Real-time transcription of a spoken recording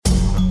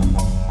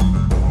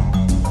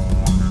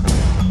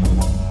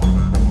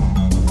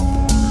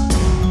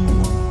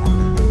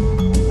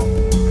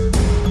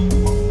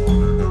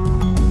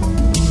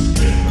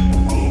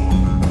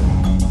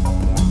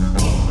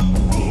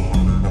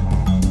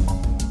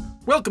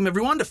Welcome,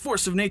 everyone, to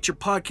Force of Nature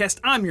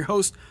Podcast. I'm your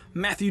host,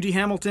 Matthew D.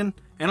 Hamilton,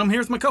 and I'm here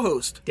with my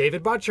co-host,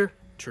 David Butcher.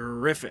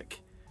 Terrific.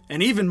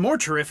 And even more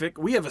terrific,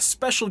 we have a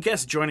special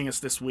guest joining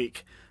us this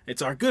week.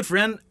 It's our good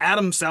friend,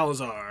 Adam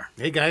Salazar.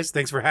 Hey, guys.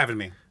 Thanks for having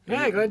me.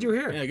 Yeah, glad you're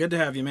here. Yeah, good to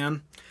have you,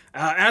 man.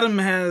 Adam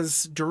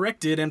has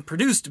directed and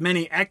produced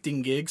many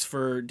acting gigs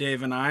for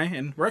Dave and I,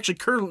 and we're actually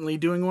currently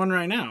doing one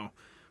right now.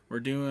 We're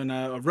doing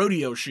a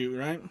rodeo shoot,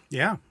 right?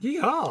 Yeah.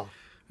 Yeehaw.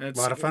 That's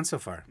A lot of fun so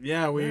far.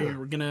 Yeah,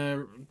 we're going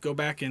to go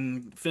back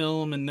and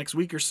film in next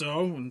week or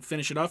so and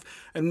finish it off.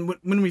 And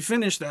when we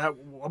finish that,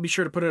 I'll be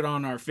sure to put it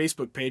on our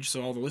Facebook page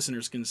so all the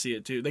listeners can see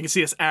it too. They can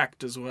see us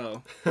act as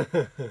well.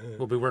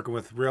 We'll be working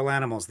with real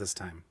animals this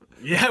time.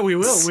 Yeah, we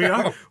will. We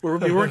are. We'll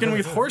be working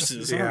with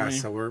horses, aren't Yeah, we?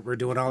 so we're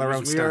doing all our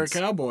own We are stunts.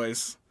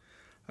 cowboys.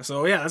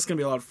 So yeah, that's going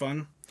to be a lot of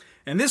fun.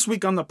 And this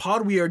week on the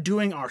pod, we are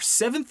doing our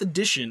 7th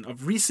edition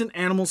of Recent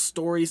Animal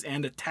Stories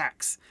and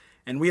Attacks.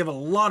 And we have a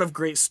lot of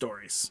great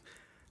stories.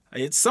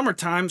 It's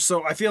summertime,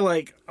 so I feel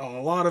like a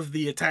lot of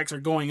the attacks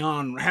are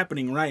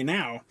happening right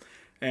now.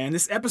 And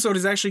this episode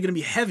is actually going to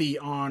be heavy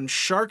on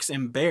sharks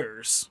and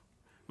bears,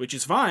 which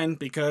is fine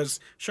because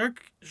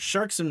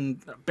sharks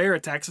and bear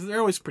attacks,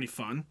 they're always pretty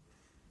fun.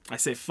 I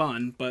say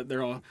fun, but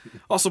they're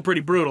also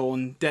pretty brutal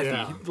and deathy.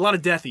 Yeah. A lot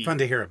of deathy. Fun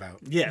to hear about.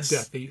 Yes.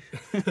 Deathy.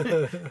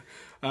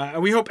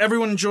 We hope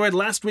everyone enjoyed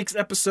last week's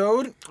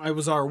episode. It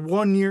was our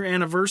 1-year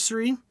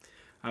anniversary.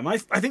 I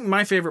think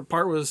my favorite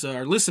part was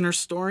our listener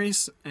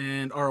stories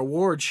and our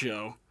award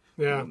show.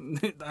 Yeah.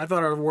 I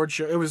thought our award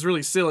show, it was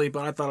really silly,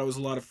 but I thought it was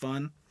a lot of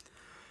fun.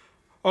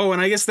 Oh, and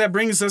I guess that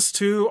brings us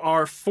to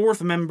our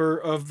 4th member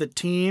of the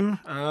team,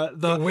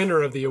 The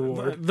winner of the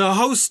award. the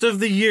host of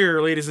the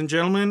year, ladies and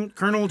gentlemen,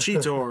 Colonel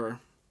Cheetor.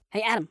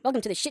 Hey, Adam, welcome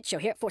to the shit show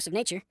here at Force of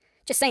Nature.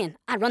 Just saying,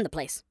 I run the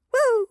place.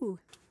 Woo!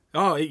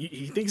 Oh,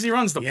 he thinks he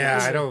runs the place. Yeah,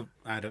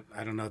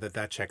 I don't know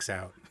that checks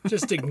out.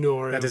 Just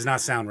ignore That him. does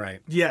not sound right.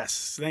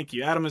 Yes, thank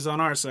you. Adam is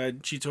on our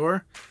side,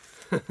 Cheetor.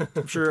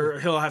 I'm sure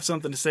he'll have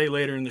something to say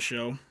later in the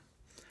show.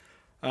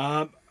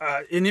 And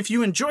if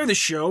you enjoy the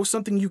show,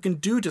 something you can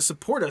do to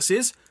support us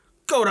is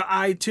go to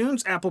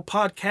iTunes, Apple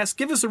Podcasts,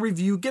 give us a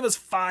review, give us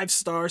 5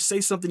 stars,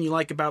 say something you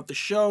like about the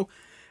show.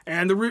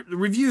 And the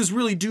reviews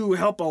really do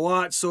help a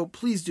lot, so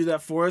please do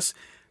that for us.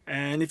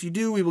 And if you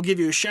do, we will give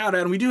you a shout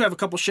out. And we do have a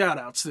couple shout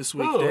outs this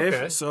week, Dave.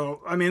 Okay.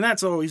 So, I mean,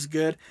 that's always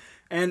good.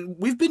 And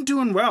we've been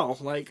doing well.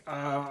 Like,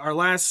 our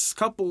last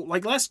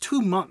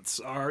 2 months,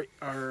 our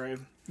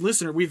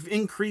listener, we've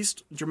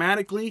increased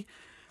dramatically.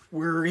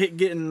 We're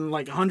getting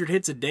like 100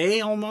 hits a day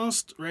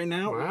almost right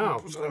now.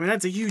 Wow. I mean,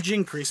 that's a huge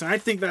increase. And I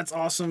think that's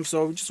awesome.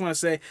 So we just want to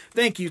say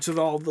thank you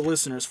to all the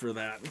listeners for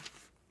that.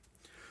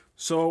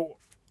 So,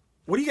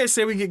 what do you guys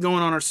say we get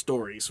going on our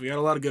stories? We got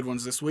a lot of good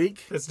ones this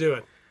week. Let's do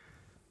it.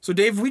 So,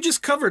 Dave, we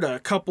just covered a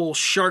couple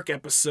shark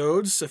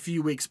episodes a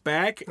few weeks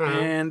back,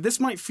 and this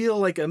might feel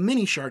like a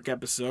mini shark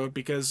episode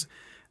because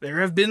there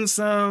have been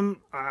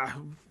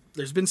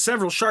there's been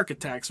several shark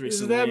attacks Is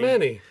recently. that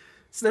many?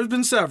 So there's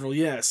been several,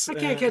 yes. I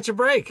can't catch a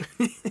break.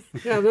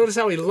 Yeah, notice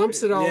how he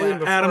lumps it all in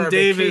before Adam, our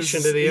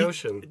vacation to the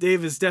ocean.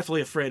 Dave is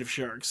definitely afraid of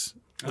sharks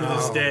to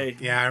this day.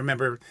 Yeah, I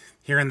remember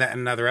hearing that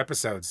in other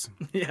episodes.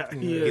 Yeah,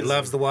 He is.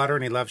 loves the water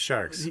and he loves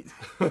sharks.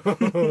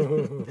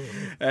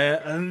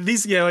 And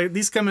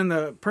these come in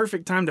the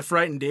perfect time to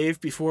frighten Dave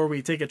before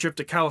we take a trip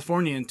to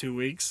California in 2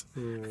 weeks.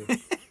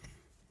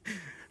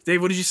 Dave,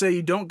 what did you say?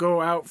 You don't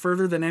go out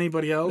further than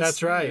anybody else?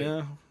 That's right.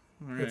 Yeah.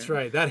 That's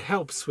right. That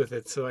helps with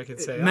it, so I can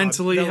say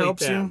mentally they'll eat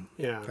helps you? them.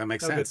 Yeah, That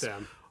makes they'll get sense.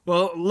 them.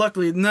 Well,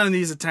 luckily, none of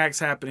these attacks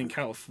happen in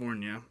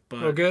California.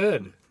 But Oh,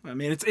 good. I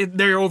mean,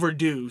 they're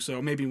overdue,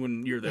 so maybe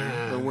when you're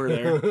there or we're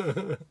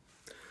there.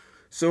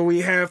 So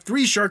we have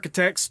 3 shark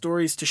attack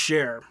stories to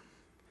share.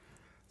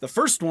 The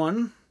first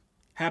one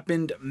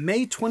happened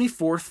May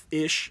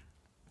 24th-ish.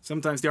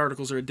 Sometimes the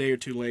articles are a day or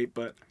two late,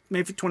 but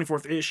May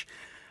 24th-ish.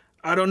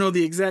 I don't know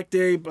the exact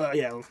day, but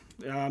yeah.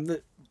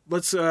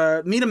 Let's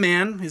meet a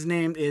man. His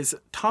name is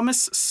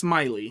Thomas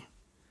Smiley.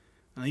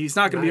 He's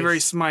not going to be very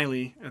Nice.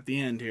 smiley at the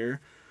end here.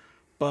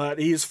 But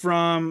he's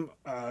from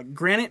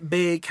Granite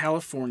Bay,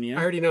 California.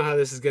 I already know how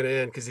this is going to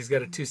end because he's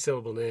got a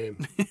 2-syllable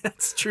name.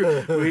 That's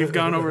true. We've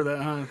gone over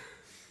that, huh?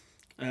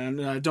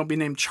 And don't be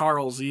named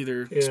Charles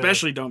either. Yeah.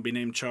 Especially don't be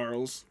named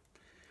Charles.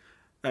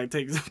 That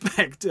takes it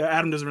back to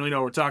Adam doesn't really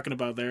know what we're talking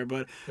about there,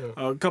 but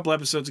a couple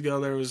episodes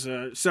ago there was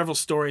several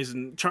stories,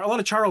 and a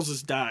lot of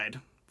Charleses died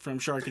from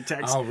shark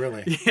attacks. Oh,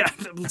 really? Yeah,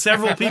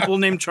 several people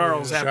named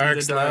Charles happened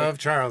Sharks to die. love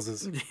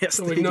Charleses. Yes,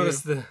 So they we've do.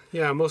 noticed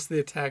most of the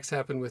attacks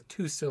happen with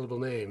 2-syllable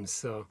names.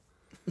 So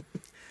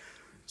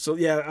So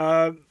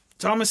yeah,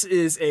 Thomas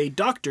is a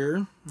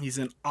doctor. He's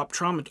an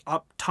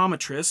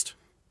optometrist.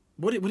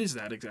 What is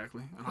that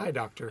exactly? hi,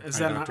 doctor. Is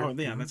Hi, that not? doctor.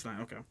 Oh, yeah, that's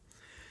not okay.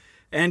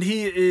 And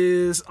he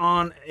is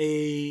on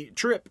a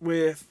trip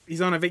he's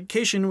on a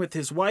vacation with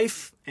his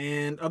wife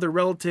and other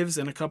relatives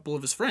and a couple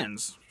of his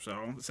friends.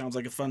 So it sounds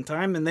like a fun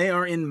time. And they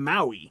are in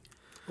Maui.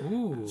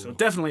 Ooh. So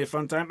definitely a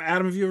fun time.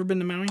 Adam, have you ever been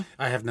to Maui?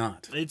 I have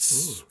not.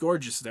 It's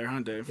gorgeous there, huh,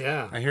 Dave?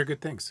 Yeah. I hear good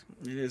things.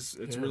 It is.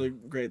 It's Yeah. really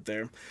great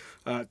there.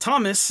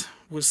 Thomas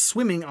was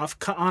swimming off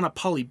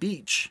Ka'anapali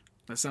Beach.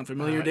 That sound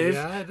familiar, Dave?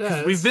 Yeah, it 'Cause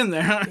does. We've been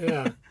there.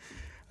 Huh?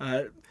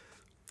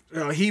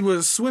 Yeah. He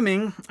was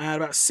swimming at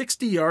about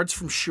 60 yards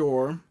from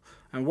shore,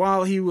 and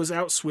while he was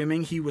out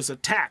swimming, he was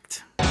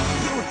attacked.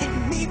 You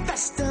hit me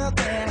faster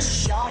than a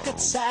shark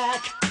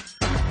attack.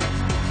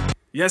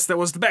 Yes, that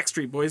was the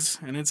Backstreet Boys,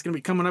 and it's going to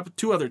be coming up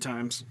 2 other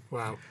times.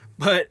 Wow.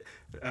 But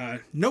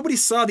nobody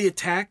saw the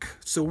attack,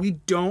 so we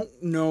don't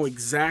know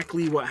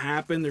exactly what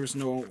happened. There's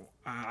no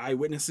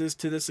eyewitnesses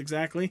to this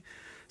exactly.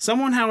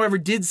 Someone, however,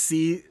 did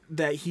see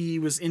that he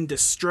was in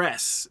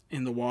distress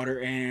in the water,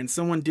 and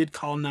someone did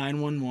call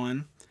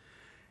 911.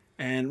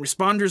 And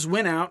responders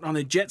went out on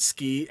a jet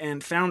ski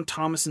and found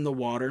Thomas in the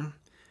water.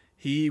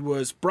 He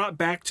was brought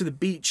back to the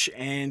beach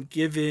and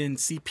given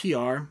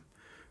CPR.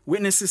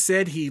 Witnesses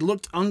said he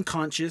looked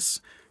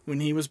unconscious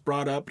when he was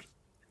brought up.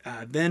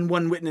 Then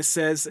one witness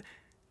says,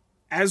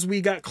 as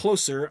we got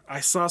closer, I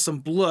saw some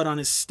blood on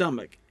his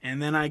stomach.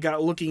 And then I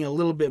got looking a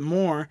little bit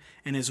more,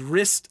 and his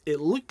wrist,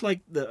 it looked like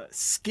the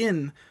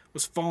skin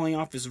was falling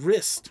off his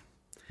wrist.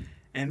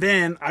 And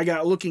then I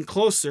got looking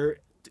closer,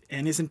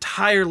 and his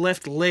entire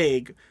left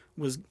leg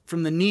was,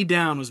 from the knee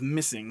down, was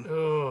missing.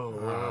 Oh,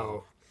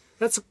 wow.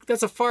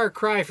 That's a far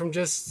cry from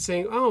just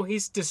saying, oh,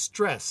 he's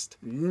distressed.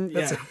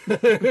 Yeah.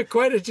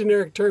 Quite a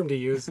generic term to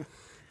use.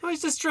 Oh,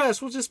 he's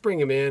distressed. We'll just bring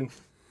him in.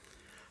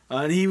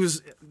 And he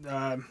was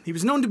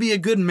known to be a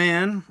good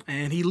man,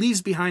 and he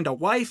leaves behind a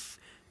wife,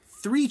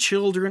 3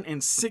 children,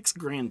 and 6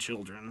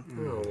 grandchildren.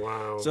 Oh,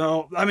 wow.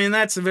 So, I mean,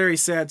 that's a very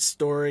sad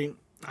story.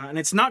 And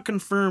it's not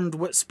confirmed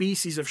what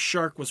species of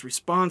shark was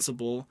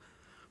responsible,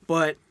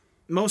 but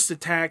most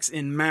attacks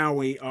in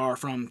Maui are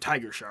from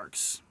tiger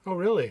sharks. Oh,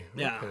 really?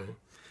 Yeah. Okay.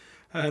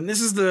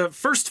 This is the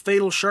first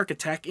fatal shark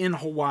attack in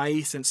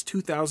Hawaii since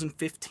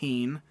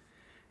 2015,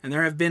 and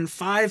there have been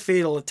 5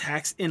 fatal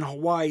attacks in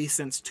Hawaii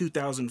since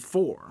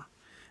 2004,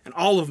 and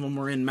all of them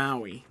were in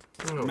Maui.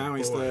 Oh,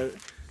 Maui's boy. the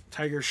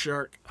tiger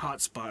shark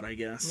hotspot, I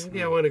guess.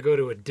 Maybe I want to go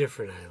to a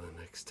different island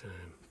next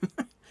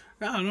time.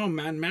 I don't know,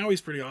 man. Maui's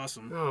pretty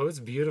awesome. Oh, it's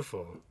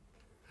beautiful.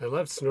 I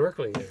loved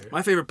snorkeling there.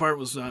 My favorite part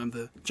was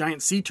the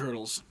giant sea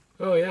turtles.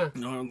 Oh, yeah.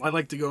 You know, I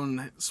like to go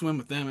and swim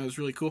with them. It was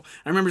really cool.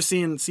 I remember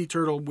seeing a sea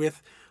turtle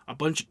with a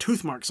bunch of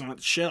tooth marks on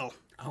its shell.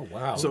 Oh,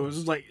 wow. So it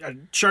was like a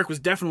shark was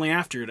definitely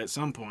after it at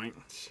some point.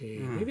 Gee,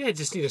 maybe I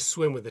just need to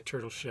swim with the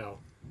turtle shell.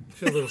 I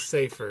feel a little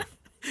safer.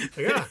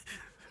 Like,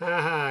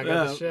 haha, I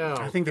got the I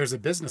shell. think there's a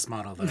business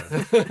model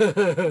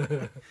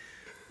there.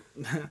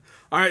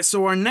 All right,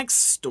 so our next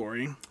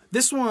story.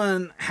 This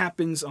one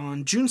happens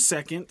on June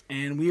 2nd,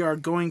 and we are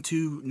going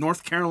to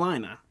North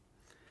Carolina.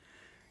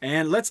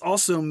 And let's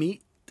also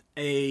meet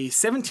a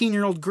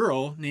 17-year-old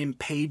girl named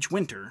Paige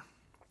Winter.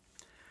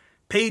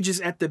 Paige is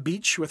at the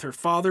beach with her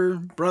father,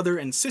 brother,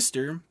 and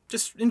sister,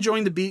 just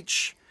enjoying the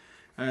beach.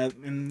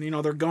 And, you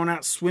know, they're going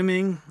out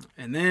swimming,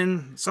 and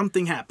then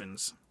something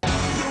happens.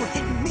 You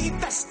hit me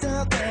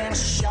faster than a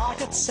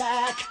shark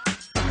attack.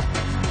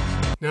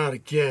 Not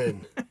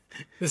again.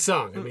 The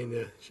song, I mean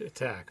the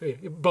attack.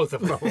 Both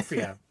of them. Both,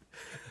 yeah.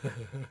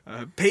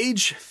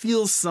 Paige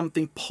feels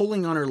something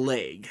pulling on her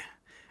leg.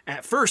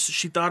 At first,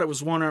 she thought it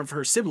was one of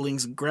her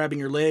siblings grabbing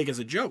her leg as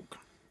a joke.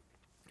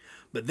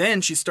 But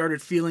then she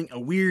started feeling a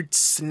weird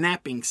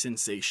snapping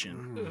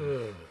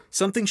sensation.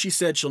 Something she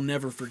said she'll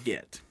never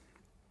forget.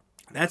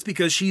 That's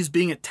because she's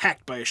being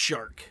attacked by a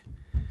shark.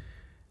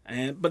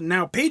 But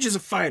now Paige is a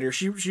fighter.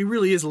 She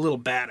really is a little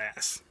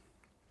badass.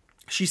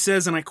 She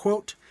says, and I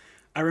quote,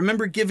 I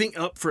remember giving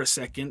up for a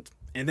second,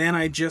 and then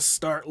I just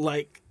start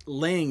like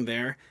laying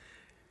there.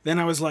 Then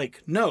I was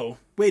like, no,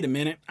 wait a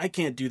minute, I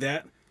can't do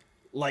that.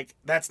 Like,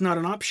 that's not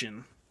an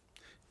option.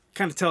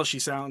 Kind of tell she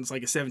sounds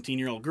like a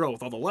 17-year-old girl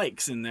with all the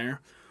likes in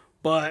there.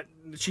 But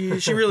she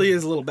really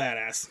is a little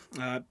badass.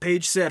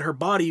 Paige said her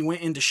body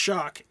went into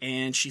shock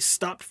and she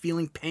stopped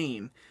feeling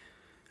pain.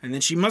 And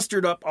then she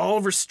mustered up all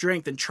of her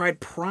strength and tried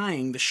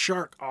prying the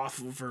shark off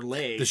of her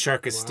leg. The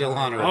shark is still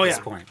on her at Oh, this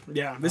yeah. point.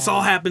 Yeah, this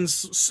all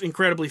happens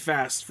incredibly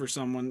fast for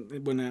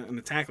someone when an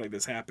attack like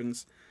this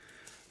happens.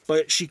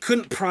 But she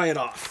couldn't pry it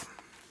off.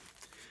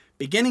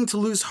 Beginning to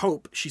lose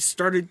hope, she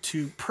started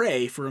to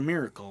pray for a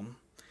miracle.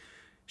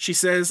 She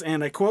says,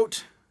 and I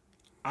quote,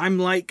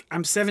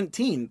 I'm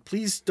 17.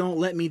 Please don't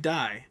let me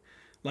die.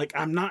 Like,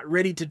 I'm not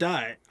ready to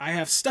die. I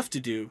have stuff to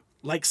do.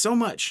 Like, so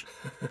much.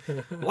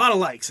 A lot of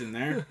likes in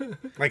there.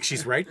 Like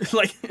she's right.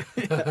 Like,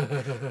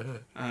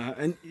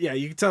 and yeah,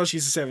 you can tell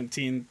she's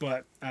 17,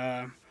 but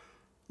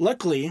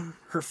luckily,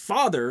 her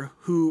father,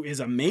 who is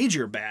a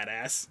major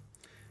badass,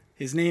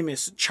 his name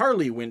is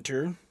Charlie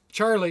Winter.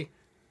 Charlie.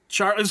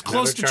 Is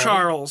close to Charlie?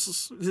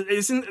 Charles.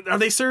 Are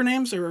they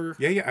surnames or?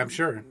 Yeah, I'm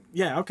sure.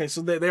 Yeah, okay,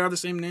 so they are the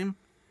same name?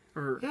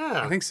 Or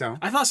Yeah. I think so.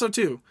 I thought so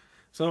too.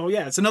 So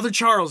yeah, it's another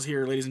Charles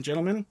here, ladies and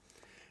gentlemen.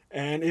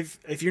 And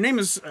if your name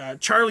is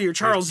Charlie or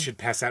Charles, You should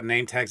pass out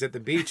name tags at the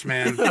beach,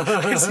 man.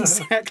 that's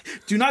exact.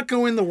 Do not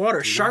go in the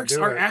water. Sharks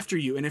do are it. after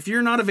you, and if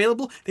you're not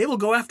available, they will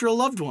go after a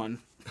loved one.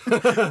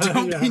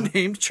 Don't be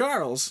named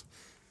Charles.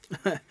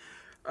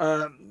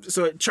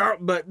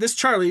 But this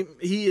Charlie,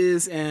 he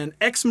is an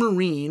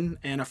ex-Marine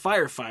and a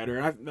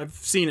firefighter. I've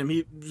seen him.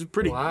 He's a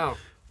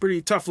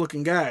pretty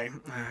tough-looking guy.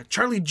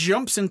 Charlie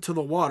jumps into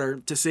the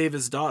water to save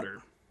his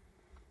daughter.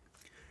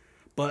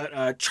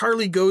 But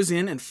Charlie goes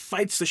in and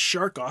fights the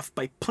shark off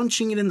by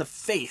punching it in the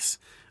face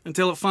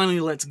until it finally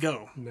lets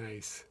go.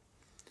 Nice.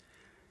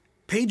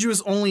 Paige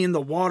was only in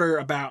the water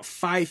about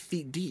 5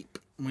 feet deep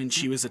when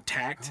she was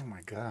attacked. Oh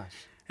my gosh.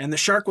 And the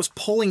shark was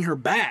pulling her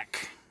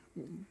back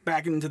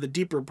into the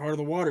deeper part of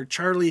the water.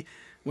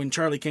 When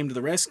Charlie came to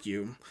the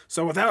rescue.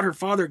 So without her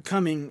father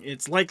coming,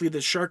 it's likely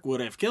the shark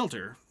would have killed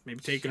her. Maybe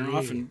taken her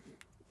off and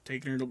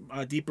taken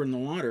her deeper in the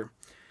water.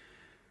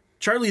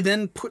 Charlie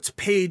then puts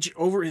Paige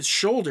over his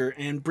shoulder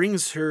and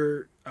brings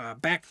her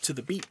back to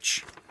the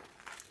beach.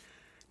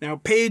 Now,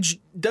 Paige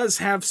does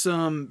have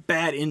some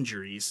bad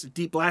injuries,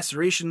 deep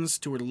lacerations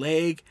to her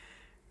leg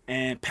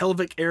and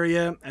pelvic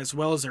area, as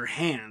well as her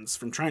hands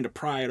from trying to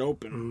pry it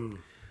open.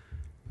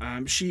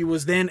 She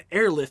was then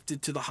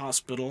airlifted to the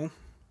hospital,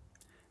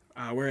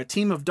 where a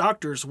team of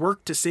doctors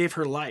worked to save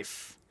her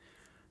life.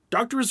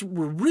 Doctors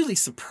were really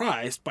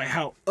surprised by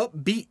how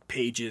upbeat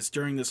Paige is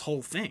during this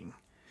whole thing.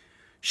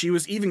 She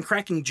was even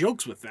cracking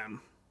jokes with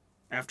them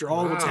after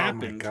all what's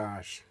happened. Oh my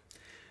gosh.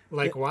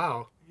 Like,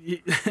 wow.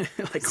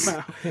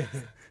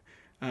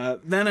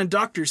 Then a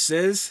doctor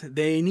says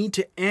they need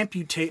to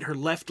amputate her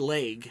left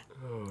leg.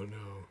 Oh,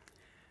 no.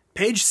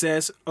 Paige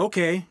says,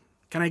 okay,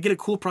 can I get a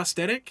cool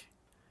prosthetic?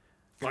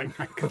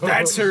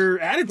 That's her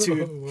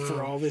attitude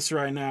for all this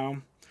right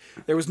now.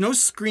 There was no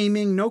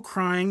screaming, no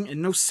crying,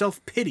 and no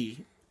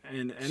self-pity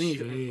in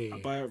any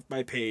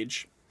by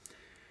Paige.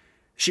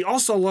 She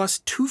also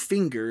lost 2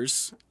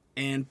 fingers,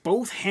 and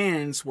both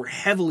hands were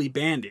heavily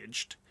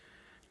bandaged.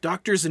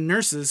 Doctors and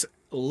nurses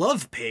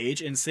love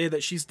Paige and say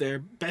that she's their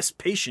best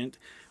patient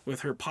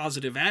with her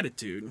positive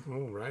attitude.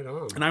 Oh, right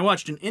on. And I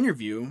watched an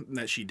interview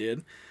that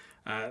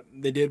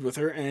they did with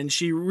her, and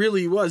she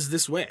really was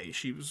this way.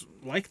 She was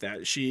like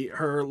that.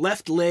 Her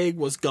left leg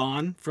was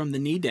gone from the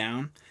knee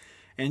down,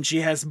 and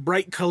she has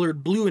bright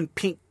colored blue and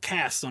pink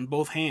casts on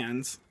both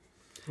hands.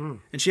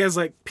 And she has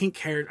like pink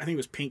hair. I think it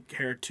was pink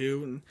hair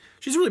too. And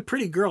she's a really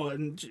pretty girl,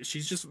 and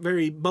she's just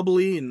very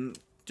bubbly and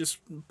just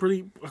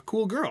a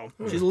cool girl.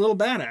 She's a little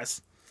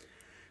badass.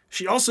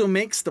 She also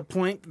makes the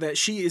point that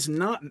she is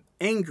not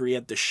angry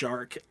at the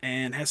shark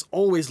and has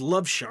always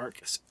loved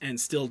sharks and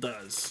still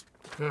does.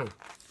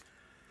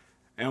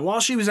 And while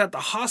she was at the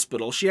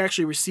hospital, she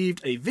actually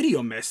received a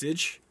video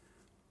message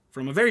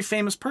from a very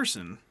famous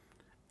person,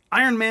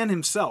 Iron Man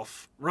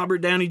himself, Robert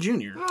Downey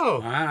Jr. Oh,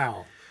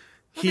 Wow.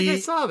 I think I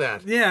saw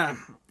that. Yeah.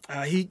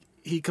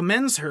 He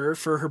commends her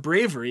for her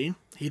bravery.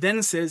 He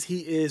then says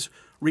he is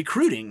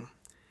recruiting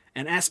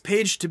and asks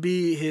Paige to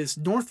be his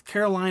North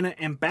Carolina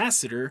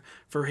ambassador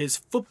for his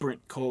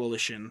Footprint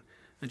Coalition,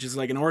 which is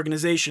like an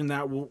organization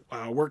that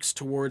works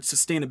towards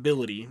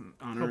sustainability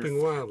on Helping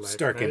Earth. wildlife.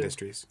 Stark right?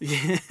 Industries.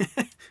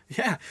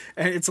 Yeah,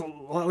 and it's a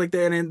lot like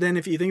that. And then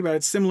if you think about it,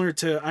 it's similar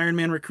to Iron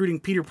Man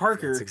recruiting Peter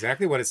Parker. That's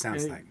exactly what it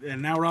sounds like.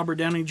 And now Robert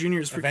Downey Jr.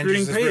 is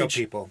recruiting Avengers is real Paige.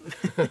 people.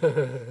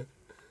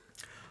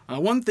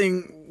 One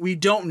thing we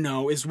don't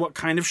know is what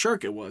kind of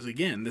shark it was.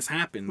 Again, this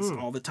happens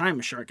all the time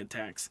with shark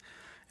attacks.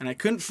 And I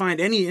couldn't find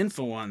any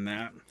info on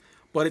that.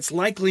 But it's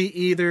likely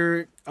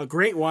either a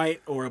great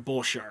white or a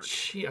bull shark.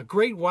 Gee, a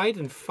great white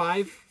and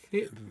 5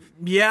 feet.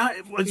 Yeah,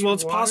 it's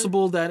water?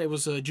 possible that it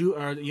was a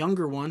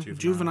younger one,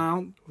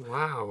 juvenile.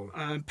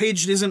 Wow.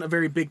 Paige isn't a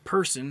very big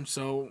person,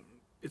 so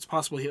it's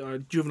possible a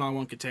juvenile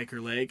one could take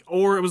her leg.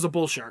 Or it was a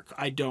bull shark.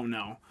 I don't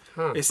know.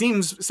 It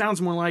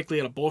sounds more likely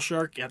at a bull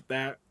shark at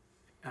that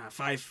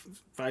 5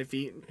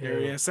 feet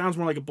area. Sounds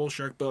more like a bull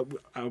shark, but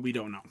we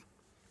don't know.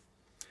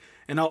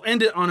 And I'll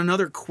end it on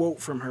another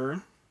quote from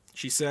her.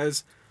 She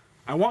says,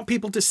 I want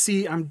people to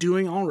see I'm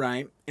doing all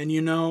right, and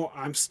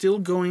I'm still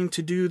going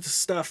to do the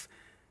stuff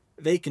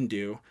they can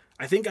do.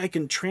 I think I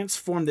can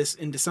transform this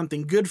into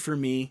something good for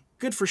me,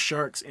 good for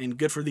sharks, and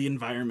good for the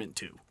environment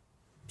too.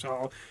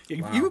 So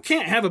you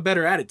can't have a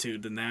better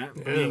attitude than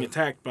that, being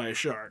attacked by a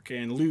shark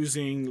and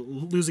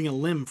losing a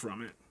limb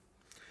from it.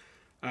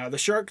 The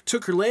shark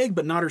took her leg,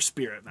 but not her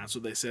spirit. That's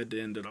what they said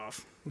to end it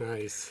off.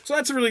 Nice. So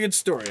that's a really good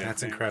story.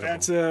 That's I think. incredible.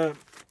 That's a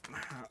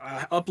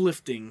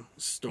uplifting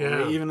story.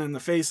 Yeah. Even in the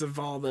face of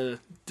all the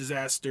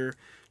disaster,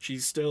 she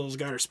still's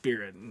got her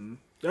spirit. And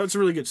that's a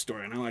really good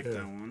story, and I like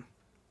that one.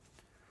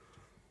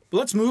 But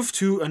let's move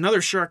to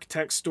another shark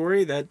attack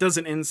story that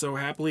doesn't end so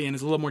happily and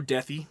is a little more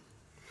deathy.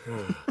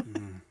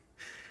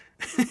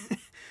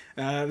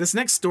 This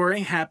next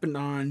story happened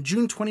on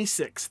June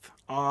 26th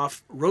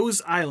off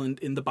Rose Island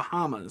in the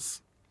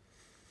Bahamas.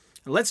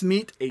 Let's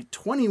meet a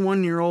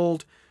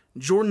 21-year-old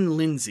Jordan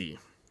Lindsay.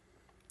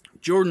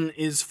 Jordan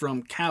is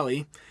from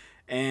Cali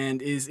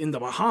and is in the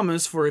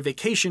Bahamas for a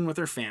vacation with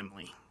her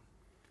family.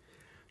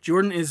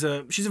 Jordan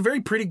she's a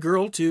very pretty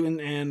girl too,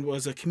 and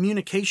was a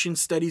communication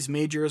studies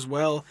major as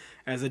well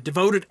as a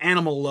devoted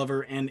animal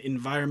lover and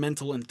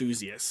environmental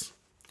enthusiast.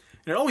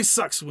 And it always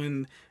sucks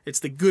when it's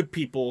the good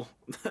people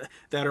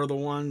that are the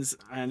ones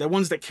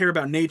that care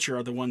about nature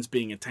are the ones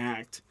being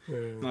attacked.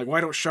 Like,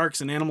 why don't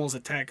sharks and animals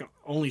attack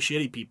only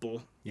shitty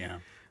people? Yeah.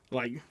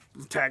 Like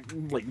attack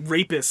like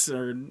rapists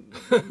or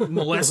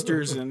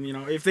molesters, and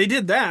if they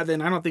did that,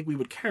 then I don't think we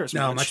would care as much.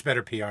 No, much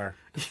better PR.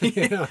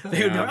 They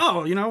would go,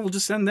 oh, we'll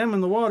just send them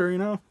in the water.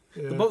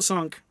 The boat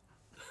sunk.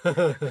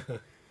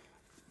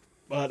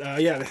 But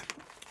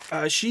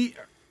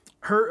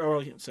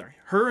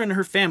her and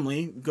her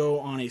family go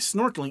on a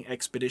snorkeling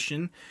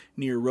expedition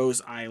near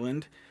Rose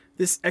Island.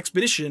 This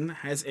expedition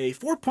has a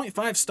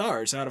 4.5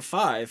 stars out of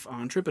 5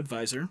 on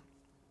TripAdvisor.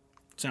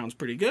 Sounds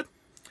pretty good.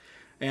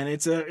 And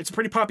it's a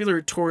pretty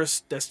popular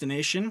tourist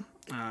destination.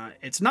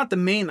 It's not the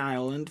main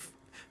island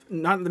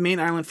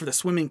for the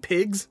swimming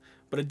pigs,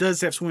 but it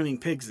does have swimming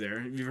pigs there.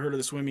 Have you heard of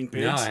the swimming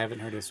pigs? No, I haven't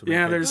heard of swimming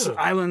Yeah, pigs. there's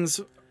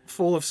islands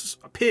full of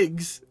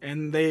pigs,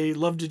 and they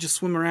love to just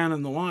swim around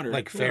in the water.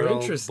 Like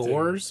feral interesting.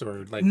 boars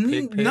or like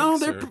pig pigs? No, or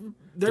they're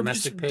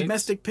domestic just pigs?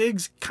 domestic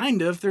pigs,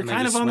 kind of. They're And they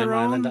kind of just on their swim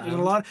own. island to There's a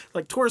island? lot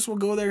like tourists will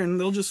go there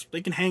and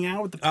they can hang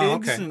out with the Oh,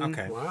 pigs okay, and,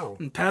 okay. Wow.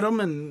 and pet them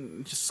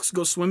and just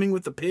go swimming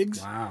with the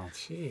pigs. Wow.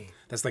 Gee.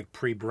 That's like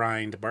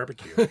pre-brined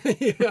barbecue.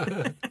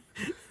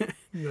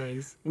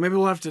 Nice. Maybe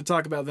we'll have to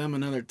talk about them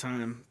another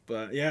time.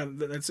 But yeah,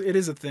 it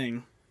is a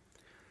thing.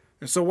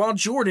 And so while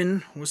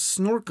Jordan was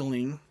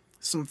snorkeling,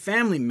 some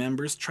family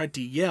members tried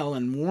to yell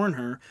and warn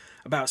her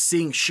about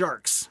seeing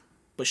sharks,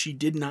 but she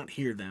did not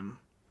hear them.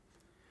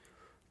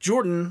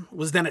 Jordan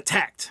was then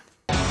attacked.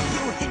 You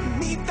hit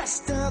me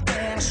faster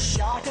than a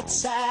shark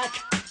attack.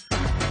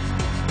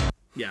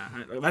 Yeah,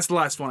 that's the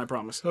last one, I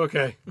promise.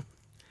 Okay.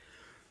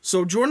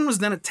 So Jordan was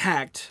then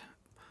attacked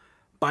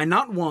by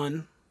not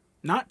one,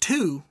 not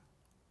two,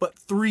 but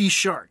 3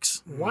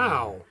 sharks.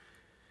 Wow.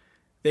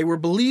 They were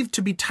believed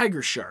to be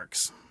tiger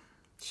sharks.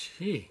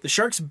 Gee. The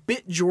sharks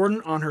bit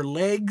Jordan on her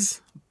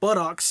legs,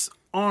 buttocks,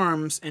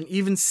 arms, and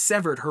even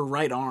severed her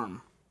right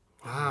arm.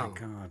 Wow.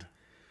 God.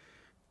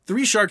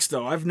 3 sharks,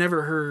 though. I've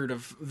never heard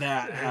of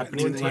that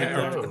happening like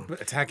yeah. that. Oh.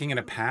 Attacking in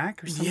a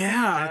pack or something?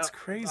 Yeah, That's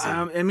crazy.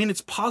 I mean,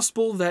 it's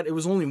possible that it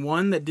was only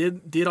one that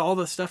did all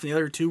the stuff, and the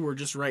other 2 were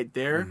just right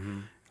there.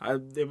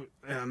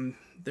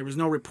 There was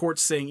no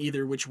reports saying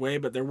either which way,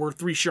 but there were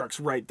 3 sharks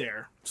right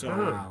there. So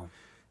Wow.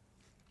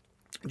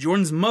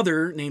 Jordan's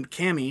mother, named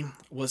Cammie,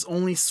 was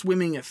only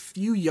swimming a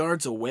few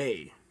yards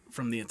away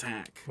from the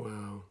attack.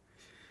 Wow.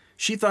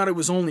 She thought it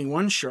was only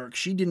 1 shark.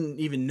 She didn't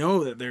even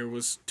know that there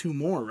was 2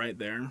 more right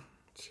there.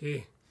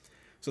 Gee.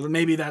 So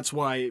maybe that's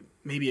why.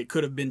 Maybe it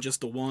could have been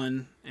just the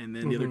one, and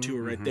then the other 2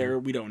 were right there.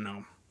 We don't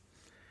know.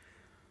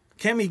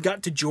 Cammie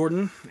got to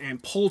Jordan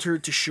and pulled her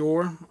to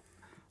shore,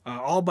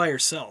 all by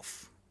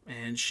herself,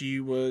 and she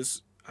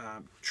was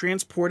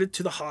transported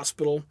to the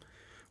hospital,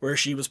 where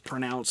she was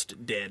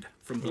pronounced dead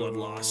from blood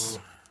loss.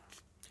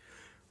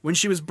 When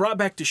she was brought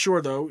back to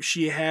shore, though,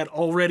 she had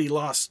already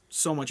lost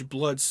so much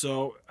blood,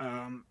 so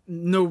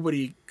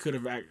nobody could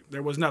have...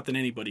 There was nothing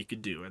anybody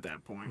could do at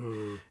that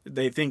point.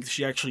 They think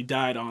she actually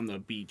died on the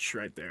beach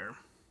right there.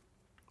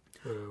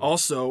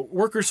 Also,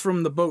 workers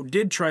from the boat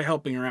did try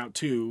helping her out,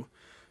 too.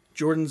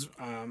 Jordan's...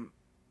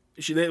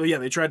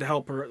 They tried to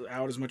help her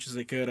out as much as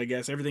they could, I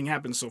guess. Everything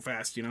happened so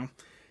fast,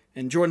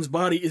 And Jordan's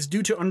body is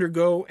due to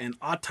undergo an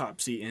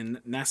autopsy in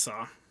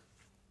Nassau.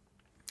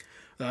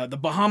 The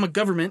Bahama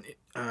government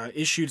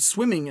issued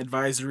swimming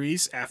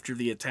advisories after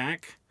the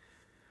attack.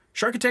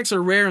 Shark attacks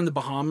are rare in the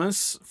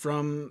Bahamas.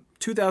 From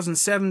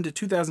 2007 to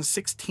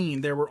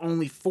 2016, there were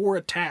only 4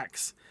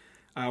 attacks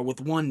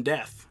with 1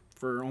 death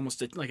for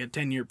almost a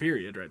 10-year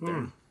period right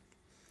there.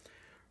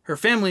 Her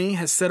family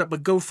has set up a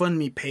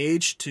GoFundMe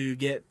page to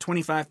get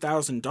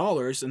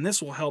 $25,000, and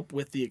this will help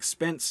with the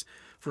expense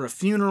for a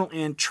funeral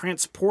and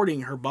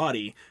transporting her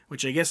body,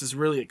 which I guess is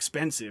really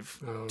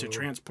expensive to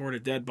transport a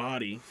dead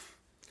body.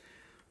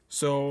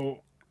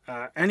 So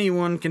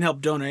anyone can help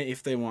donate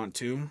if they want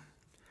to.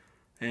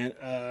 And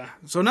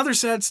so another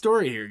sad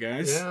story here,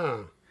 guys. Yeah.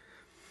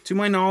 To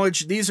my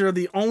knowledge, these are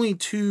the only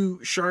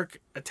 2 shark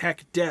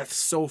attack deaths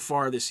so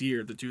far this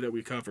year, the 2 that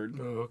we covered.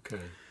 Oh, okay.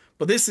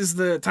 But this is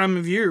the time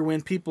of year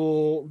when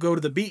people go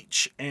to the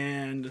beach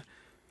and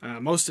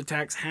most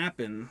attacks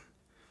happen.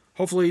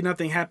 Hopefully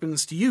nothing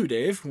happens to you,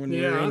 Dave, when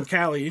you're in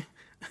Cali.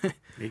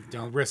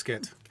 Don't risk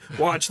it.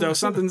 Watch, though.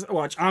 I'm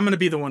going to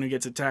be the one who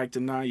gets attacked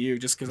and not you,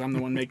 just because I'm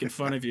the one making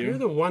fun of You're you.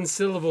 the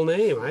 1-syllable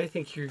name. I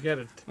think you're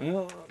gonna.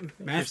 Well,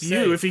 Matthew,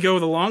 safe. if you go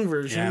with the long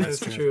version. Yeah, That's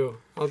true.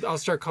 I'll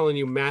start calling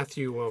you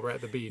Matthew while we're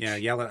at the beach. Yeah,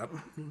 yell it up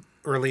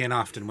early and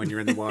often when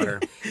you're in the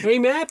water. Hey,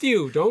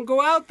 Matthew, don't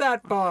go out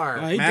that far.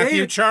 Hey,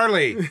 Matthew, Dave,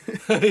 Charlie,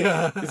 to be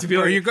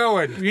where are like, you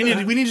going?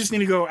 we just need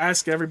to go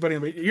ask everybody.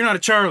 You're not a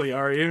Charlie,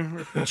 are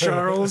you?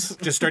 Charles?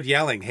 Just start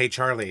yelling, "Hey,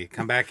 Charlie,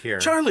 come back here."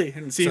 Charlie,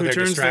 and see So who they're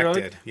turns their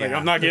distracted. like, Yeah.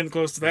 I'm not getting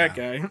close to that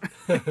guy.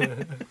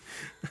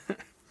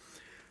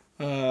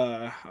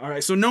 All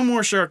right, so no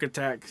more shark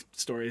attack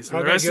stories for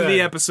the Okay, rest of the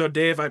good. episode,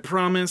 Dave. I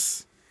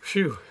promise.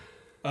 Phew.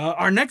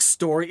 Our next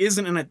story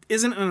isn't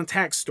an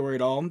attack story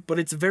at all, but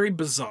it's very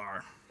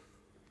bizarre.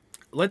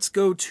 Let's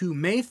go to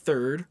May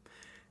 3rd,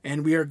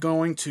 and we are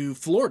going to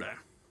Florida.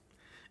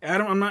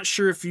 Adam, I'm not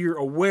sure if you're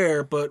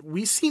aware, but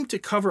we seem to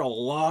cover a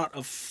lot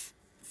of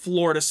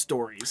Florida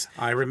stories.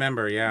 I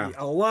remember, yeah.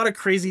 A lot of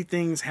crazy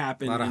things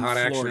happen in A lot of hot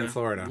action in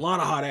Florida. A lot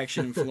of hot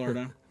action in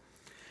Florida.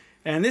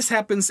 And this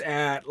happens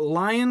at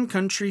Lion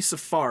Country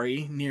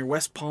Safari near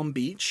West Palm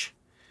Beach.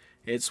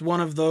 It's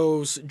one of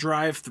those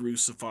drive-through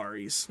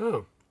safaris.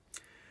 Oh.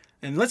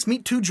 And let's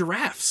meet 2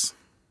 giraffes.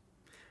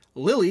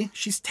 Lily,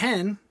 she's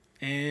 10,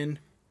 and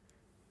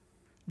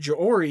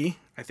Joori,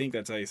 I think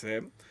that's how you say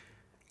it,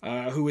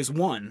 who is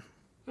 1.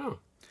 Oh.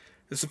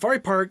 The safari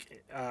park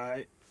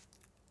it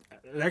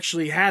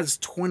actually has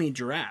 20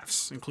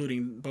 giraffes,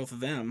 including both of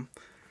them.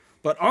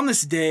 But on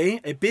this day,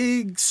 a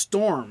big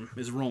storm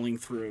is rolling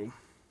through.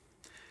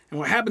 And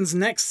what happens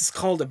next is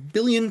called a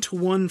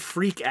 1,000,000,000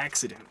 freak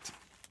accident.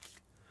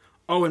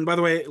 Oh, and by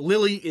the way,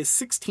 Lily is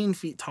 16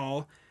 feet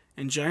tall,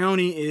 and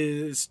Gioni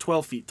is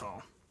 12 feet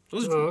tall.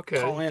 Those are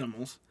tall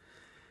animals.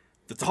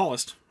 The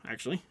tallest,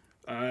 actually.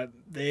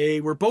 They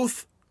were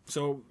both,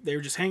 so they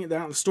were just hanging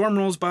down. The storm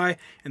rolls by,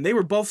 and they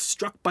were both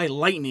struck by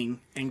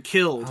lightning and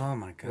killed. Oh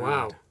my God.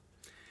 Wow.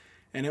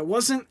 And it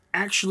wasn't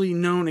actually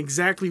known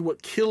exactly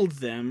what killed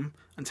them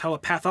until a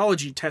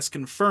pathology test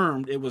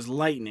confirmed it was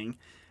lightning,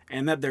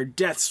 and that their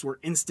deaths were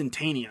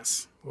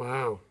instantaneous.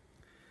 Wow.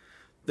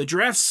 The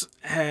giraffes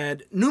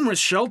had numerous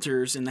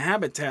shelters in the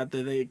habitat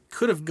that they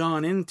could have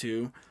gone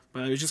into,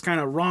 but it was just kind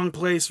of wrong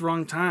place,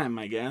 wrong time,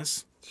 I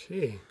guess.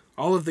 Gee.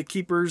 All of the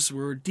keepers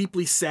were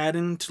deeply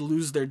saddened to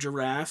lose their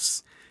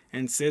giraffes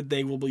and said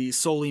they will be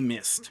sorely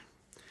missed.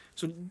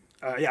 So,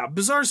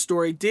 bizarre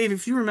story. Dave,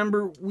 if you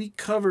remember, we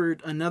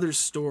covered another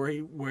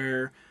story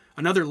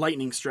another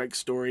lightning strike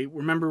story.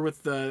 Remember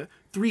with the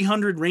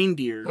 300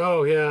 reindeer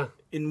Oh, yeah.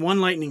 in one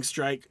lightning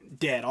strike,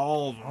 dead,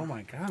 all of them. Oh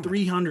my God.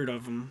 300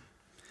 of them.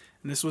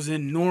 And this was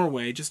in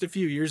Norway just a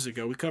few years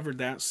ago. We covered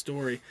that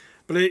story.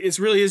 But it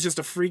really is just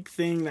a freak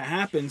thing that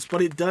happens.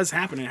 But it does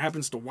happen. It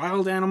happens to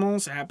wild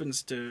animals. It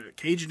happens to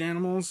caged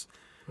animals.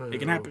 It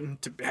can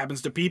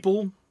happens to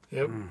people.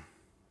 Yep.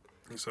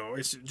 So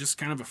it's just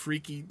kind of a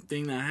freaky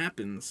thing that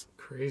happens.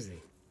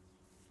 Crazy.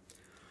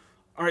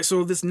 All right,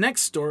 so this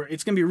next story,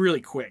 it's going to be really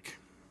quick.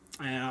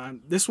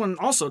 This one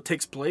also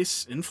takes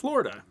place in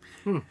Florida.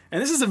 And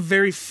this is a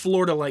very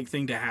Florida-like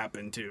thing to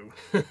happen, too.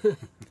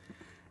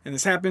 And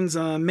this happens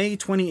May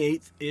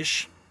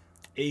 28th-ish.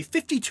 A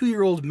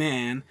 52-year-old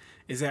man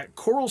is at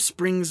Coral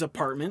Springs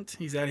apartment.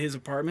 He's at his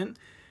apartment.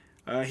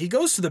 He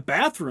goes to the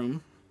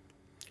bathroom,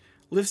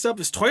 lifts up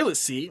his toilet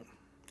seat,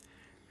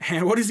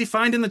 and what does he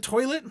find in the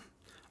toilet?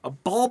 A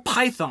ball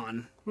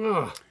python.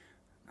 Oh.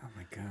 Oh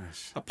my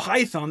gosh. A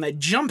python that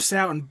jumps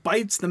out and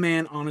bites the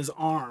man on his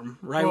arm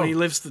right when he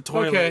lifts the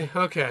toilet.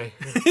 Okay.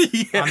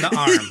 Yeah. On the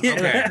arm.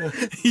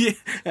 Okay. Yeah,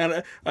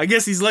 and I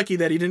guess he's lucky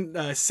that he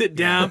didn't sit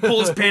down, pull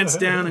his pants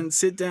down, and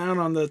sit down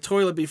on the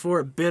toilet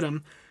before it bit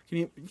him.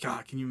 Can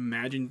you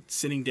imagine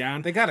sitting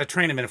down? They got to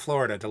train him in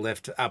Florida to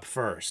lift up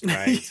first,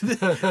 right?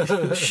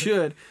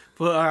 Should,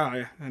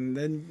 but and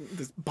then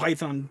this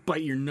python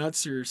bite your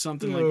nuts or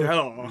something like that.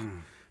 Oh,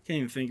 can't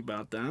even think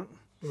about that.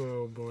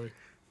 Oh, boy.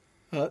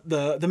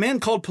 The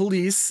man called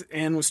police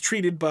and was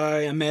treated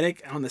by a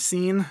medic on the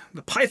scene.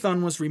 The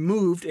python was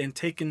removed and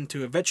taken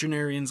to a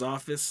veterinarian's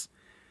office.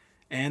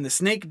 And the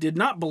snake did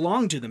not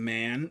belong to the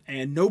man,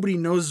 and nobody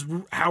knows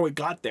how it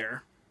got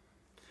there.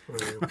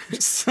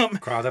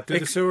 Crawled up through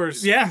the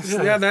sewers. Yeah,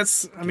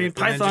 that's. I mean,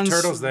 The Ninja pythons.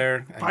 Turtles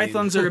there.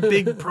 Pythons are a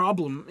big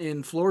problem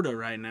in Florida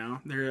right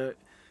now. They're an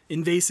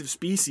invasive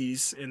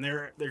species, and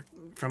they're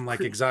from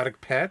like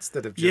exotic pets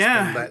that have just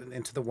been let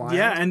into the wild.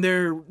 Yeah, and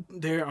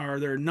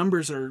their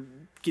numbers are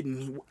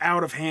getting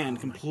out of hand,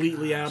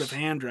 completely out of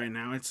hand right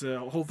now. It's a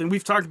whole thing.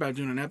 We've talked about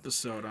doing an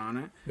episode on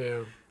it.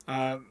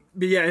 Yeah.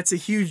 But yeah, it's a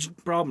huge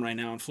problem right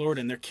now in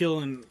Florida, and they're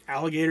killing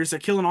alligators. They're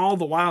killing all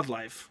the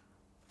wildlife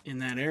in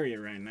that area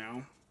right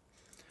now.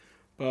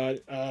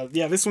 But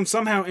this one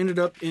somehow ended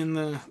up in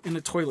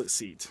the toilet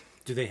seat.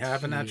 Do they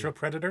have a natural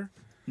predator?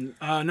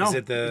 No. Is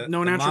it the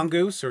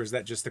mongoose, or is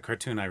that just the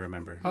cartoon I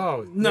remember?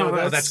 Oh,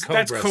 no, that's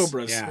that's cobras.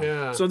 cobras.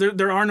 Yeah. So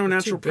there are no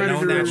natural big. No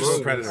predators. natural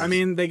predators. I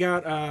mean, they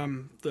got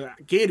the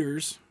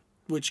gators,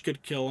 which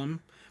could kill them,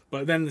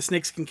 but then the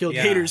snakes can kill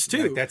Yeah, gators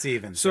too. like, that's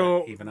even.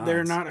 So even they're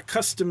odds. not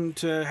accustomed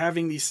to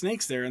having these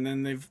snakes there, and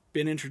then they've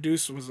been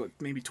introduced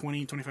maybe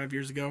 20, 25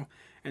 years ago,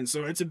 and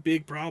so it's a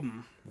big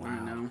problem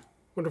right now.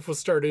 Wonder if we'll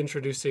start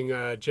introducing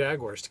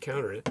jaguars to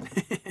counter it.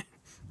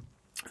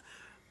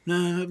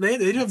 No, they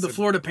do have the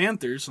Florida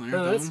Panthers.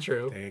 Oh, that's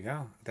true. There you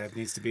go. That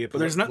needs to be a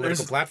there's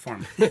political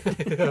platform.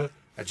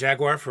 A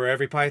jaguar for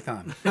every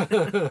python.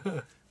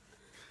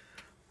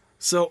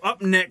 So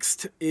up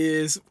next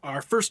is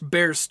our first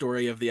bear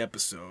story of the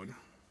episode.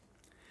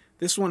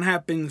 This one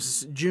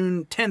happens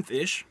June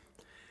 10th-ish,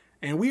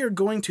 and we are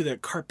going to the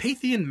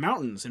Carpathian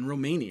Mountains in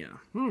Romania.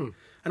 I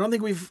don't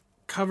think we've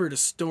covered a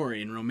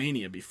story in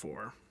Romania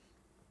before.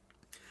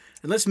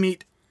 And let's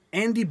meet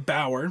Andy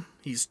Bauer.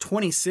 He's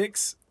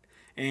 26,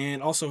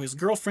 and also his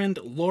girlfriend,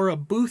 Laura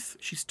Booth.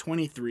 She's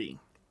 23.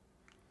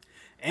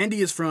 Andy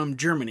is from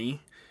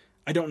Germany.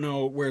 I don't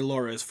know where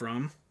Laura is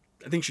from.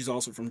 I think she's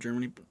also from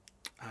Germany, but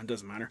it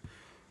doesn't matter.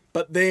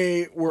 But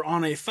they were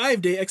on a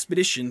 5-day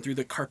expedition through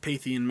the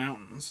Carpathian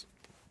Mountains.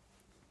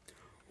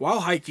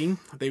 While hiking,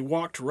 they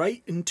walked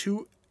right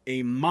into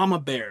a mama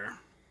bear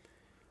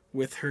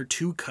with her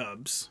 2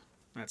 cubs.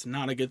 That's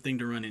not a good thing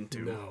to run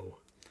into. No.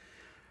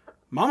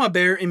 Mama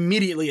bear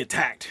immediately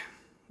attacked,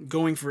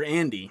 going for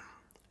Andy.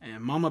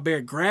 And Mama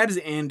bear grabs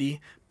Andy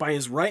by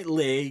his right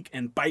leg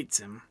and bites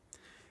him,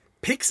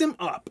 picks him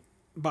up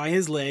by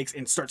his legs,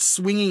 and starts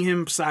swinging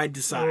him side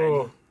to side.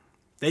 Oh.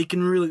 They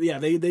can really,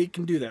 they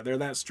can do that. They're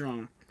that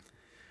strong.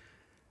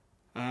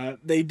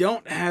 They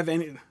don't have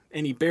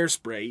any bear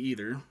spray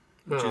either,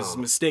 which is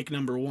mistake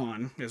number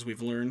 1, as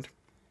we've learned.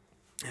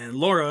 And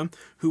Laura,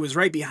 who was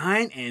right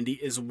behind Andy,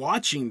 is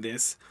watching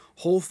this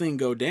whole thing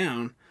go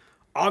down,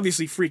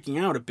 obviously freaking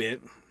out a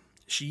bit.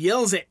 She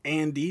yells at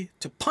Andy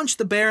to punch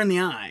the bear in the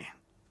eye.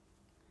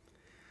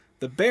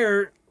 The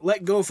bear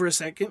let go for a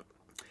second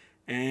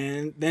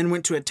and then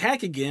went to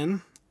attack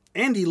again.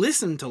 Andy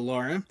listened to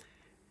Laura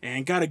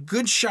and got a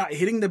good shot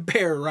hitting the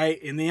bear right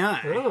in the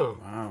eye. Oh.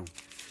 Wow.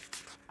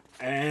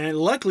 And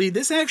luckily,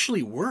 this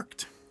actually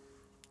worked.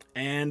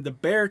 And the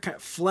bear kind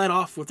of fled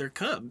off with her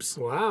cubs.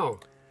 Wow.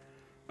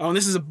 Oh, and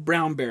this is a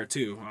brown bear,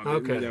 too.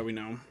 Okay. That we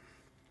know.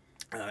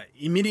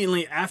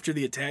 Immediately after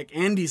the attack,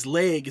 Andy's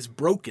leg is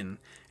broken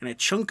and a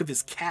chunk of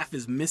his calf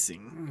is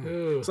missing.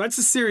 Ooh. So that's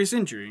a serious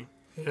injury.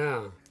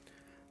 Yeah.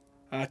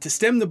 To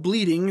stem the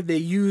bleeding, they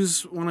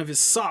use one of his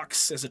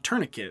socks as a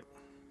tourniquet.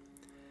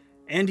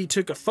 Andy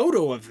took a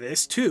photo of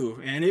this,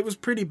 too, and it was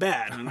pretty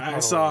bad. And I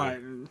saw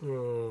it.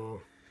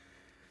 Oh.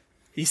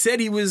 He said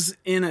he was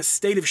in a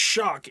state of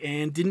shock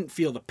and didn't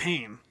feel the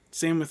pain.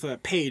 Same with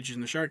Paige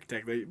in the shark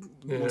attack.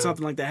 When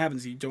something like that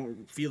happens, you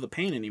don't feel the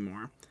pain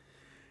anymore.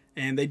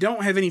 And they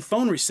don't have any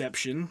phone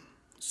reception,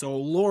 so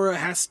Laura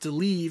has to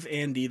leave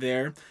Andy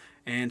there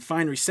and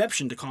find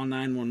reception to call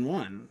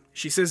 911.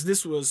 She says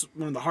this was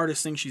one of the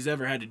hardest things she's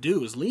ever had to do,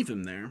 was leave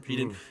him there.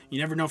 You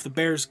never know if the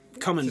bear's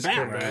coming Just back.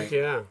 come back,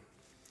 yeah.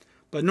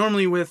 But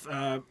normally with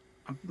a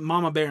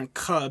mama bear and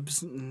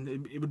cubs,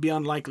 it would be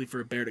unlikely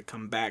for a bear to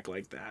come back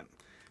like that.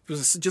 If it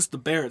was just the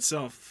bear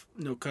itself,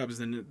 no cubs,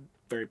 then it's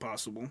very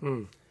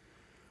possible.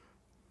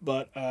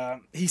 But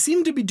he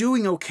seemed to be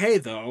doing okay,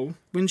 though.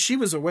 When she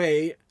was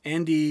away,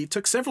 Andy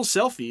took several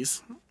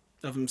selfies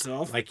of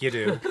himself. Like you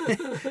do.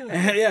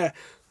 Yeah.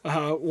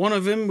 One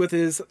of him with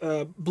his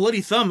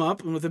bloody thumb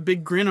up and with a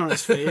big grin on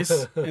his face.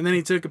 And then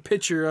he took a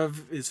picture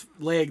of his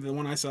leg, the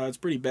one I saw. It's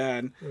pretty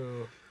bad.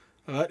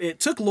 It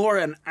took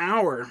Laura an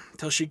hour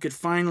till she could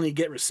finally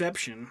get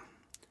reception.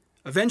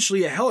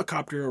 Eventually, a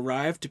helicopter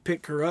arrived to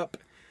pick her up.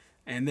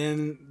 And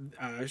then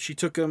she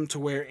took him to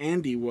where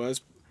Andy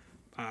was,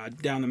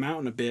 down the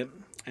mountain a bit.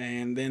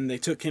 And then they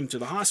took him to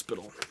the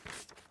hospital.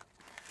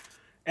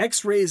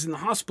 X-rays in the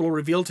hospital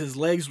revealed his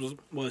legs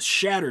was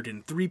shattered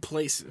in 3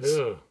 places.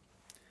 Ugh.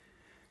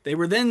 They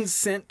were then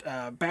sent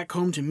back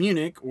home to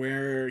Munich,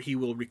 where he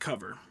will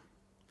recover.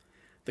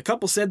 The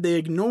couple said they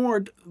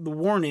ignored the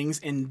warnings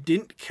and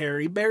didn't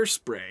carry bear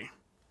spray.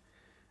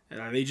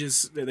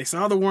 They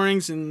saw the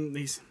warnings and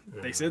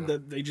they said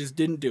that they just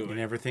didn't do You it.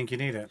 never think you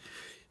need it.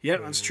 Yeah,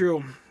 that's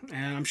true,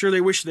 and I'm sure they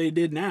wish they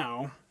did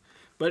now.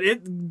 But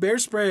bear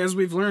spray, as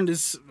we've learned,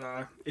 is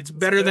it's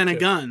better than a effective.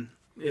 gun.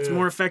 It's Yeah.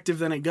 more effective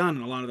than a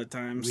gun a lot of the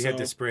time. We had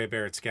to spray a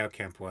bear at scout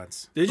camp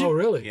once. Did you? Oh,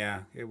 really?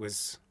 Yeah, it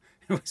was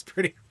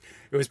pretty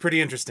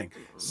interesting.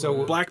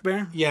 So Black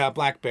bear? Yeah,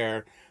 black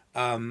bear.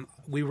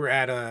 We were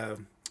at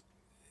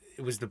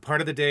it was the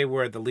part of the day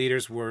where the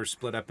leaders were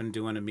split up and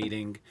doing a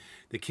meeting.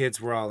 The kids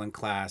were all in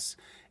class,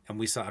 and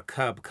we saw a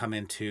cub come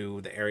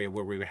into the area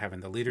where we were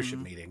having the leadership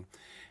meeting.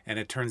 And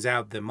it turns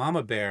out the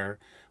mama bear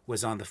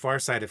was on the far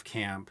side of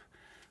camp,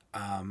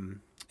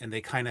 and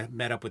they kind of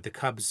met up with the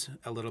cubs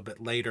a little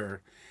bit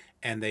later,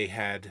 and they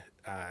had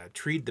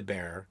treed the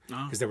bear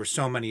because there were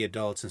so many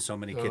adults and so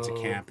many kids at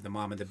camp. The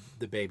mom and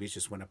the babies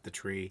just went up the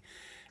tree.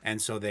 And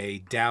so they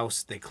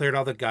cleared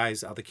all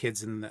the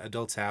kids and the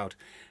adults out,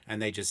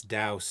 and they just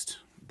doused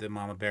the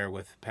mama bear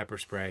with pepper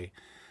spray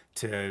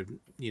to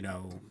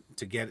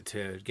get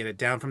it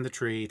down from the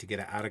tree, to get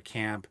it out of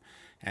camp,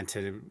 and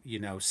to,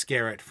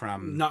 scare it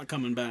from Not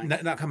coming back.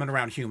 not coming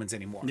around humans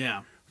anymore.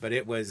 Yeah. But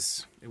it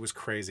was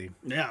crazy.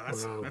 Yeah,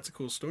 that's a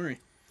cool story.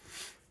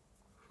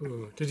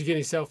 Ooh. Did you get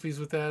any selfies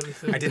with that?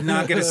 I did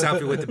not get a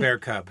selfie with the bear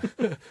cub.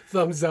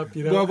 Thumbs up,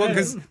 you know. Well,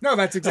 because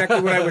that's exactly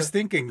what I was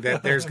thinking,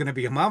 that there's going to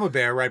be a mama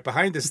bear right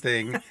behind this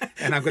thing,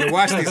 and I'm going to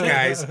watch these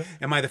guys.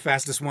 Am I the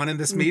fastest one in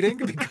this meeting?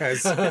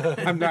 Because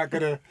I'm not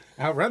going to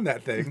outrun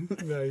that thing.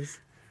 Nice.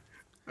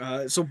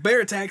 So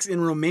bear attacks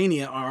in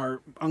Romania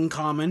are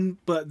uncommon,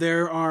 but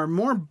there are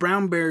more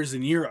brown bears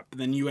in Europe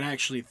than you would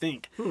actually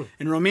think.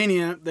 In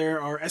Romania, there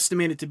are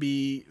estimated to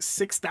be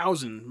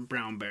 6,000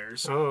 brown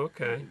bears. Oh,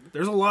 okay.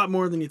 There's a lot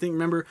more than you think.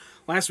 Remember,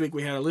 last week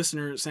we had a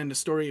listener send a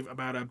story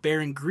about a bear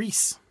in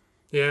Greece.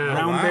 Yeah.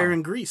 Brown wow. bear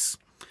in Greece.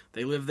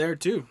 They live there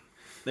too.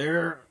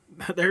 They're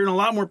in a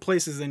lot more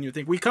places than you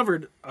think. We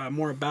covered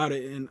more about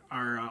it in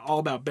our All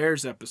About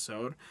Bears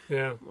episode.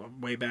 Yeah.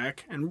 Way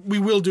back, and we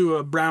will do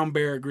a brown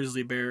bear,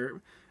 grizzly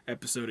bear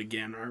episode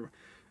again.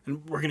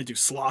 And we're gonna do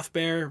sloth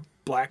bear,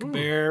 black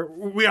bear.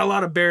 We got a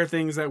lot of bear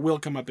things that will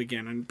come up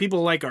again, and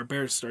people like our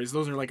bear stories.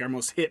 Those are like our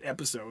most hit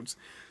episodes,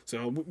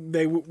 so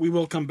we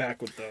will come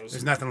back with those.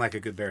 There's nothing like a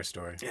good bear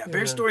story. Yeah,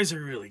 bear stories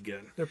are really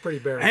good. They're pretty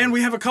bear. And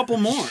we have a couple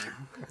more.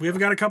 We've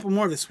got a couple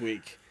more this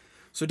week.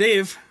 So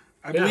Dave,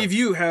 I believe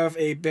you have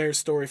a bear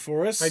story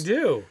for us. I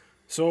do.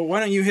 So why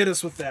don't you hit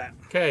us with that?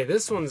 Okay,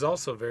 this one's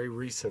also very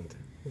recent.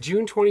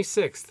 June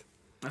 26th.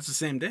 That's the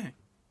same day.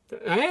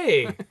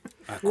 Hey,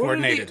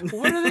 Coordinated.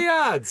 What are the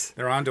odds?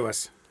 They're on to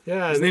us.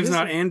 Yeah, His name's this-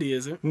 not Andy,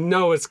 is it?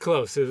 No, it's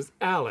close. It was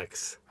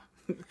Alex.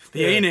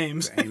 The A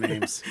names. A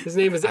names. His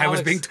name is Alex. I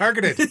was being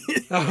targeted.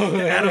 Oh,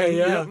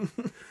 yeah.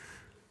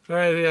 All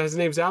right, yeah, his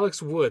name's Alex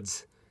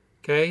Woods.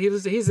 Okay, he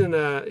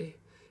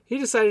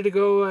decided to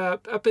go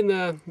up in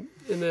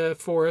the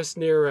forest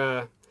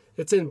near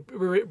it's in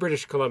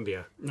British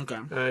Columbia, Okay.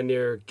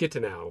 near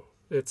Gatineau.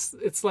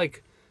 It's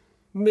like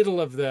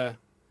middle of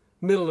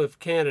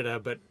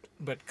Canada,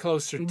 but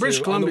closer to British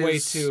on the Columbia way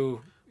is-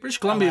 to British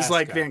Columbia is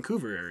like Alaska.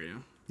 Vancouver area.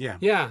 Yeah.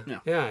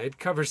 yeah. It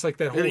covers like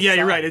that whole. Yeah,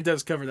 you're side. right. It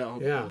does cover that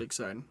whole Yeah. big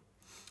side.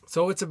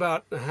 So it's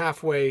about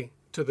halfway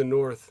to the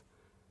north,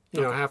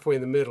 halfway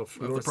in the middle,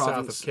 north south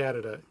province. of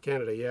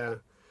Canada, yeah.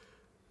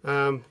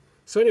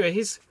 So anyway,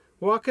 he's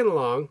walking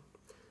along.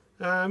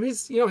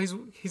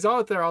 He's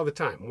out there all the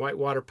time.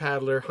 Whitewater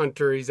paddler,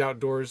 hunter. He's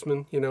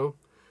outdoorsman,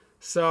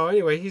 So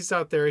anyway, he's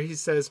out there. He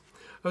says,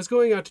 "I was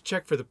going out to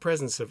check for the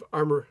presence of I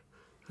don't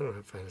know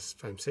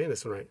if I'm saying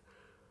this one right.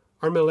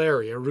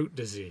 Armillaria root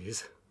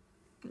disease."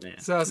 Yeah.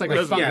 So it's like Like-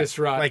 a fungus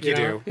yeah, rot, like you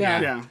do.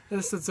 Yeah. Yeah.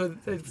 That's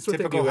what they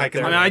Typical do out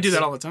hiking there. I mean, I do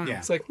that all the time. Yeah.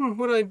 It's like,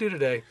 what do I do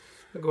today?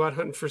 I'll go out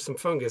hunting for some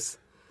fungus.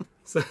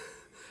 So,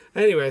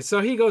 anyway,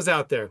 so he goes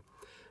out there,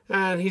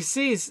 and he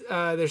sees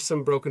there's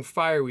some broken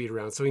fireweed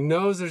around, so he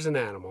knows there's an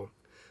animal.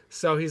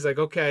 So he's like,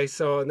 okay,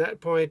 so at that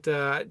point,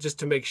 just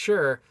to make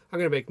sure, I'm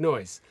going to make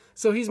noise.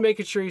 So he's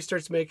making sure he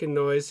starts making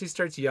noise. He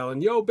starts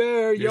yelling, "Yo,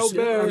 bear, yo,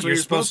 bear." That's what You're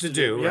supposed to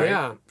do, right?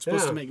 Yeah.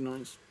 Supposed yeah. to make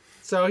noise.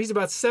 So he's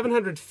about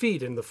 700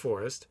 feet in the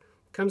forest,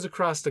 comes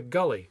across a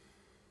gully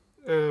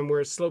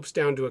where it slopes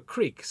down to a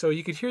creek. So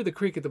you could hear the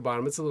creek at the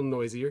bottom. It's a little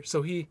noisier.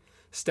 So he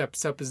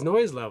steps up his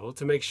noise level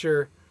to make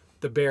sure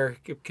the bear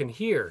can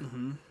hear.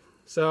 Mm-hmm.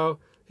 So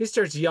he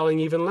starts yelling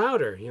even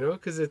louder,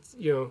 because it's,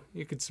 you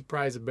could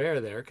surprise a bear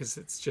there because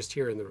it's just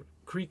hearing the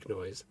creek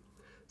noise.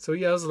 So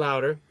he yells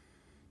louder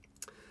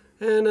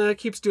and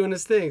keeps doing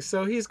his thing.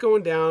 So he's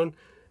going down.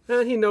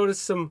 And he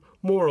noticed some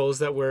morels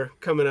that were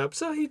coming up.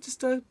 So he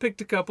just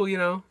picked a couple,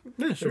 Yeah,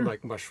 They're sure.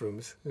 like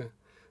mushrooms. Yeah.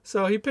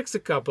 So he picks a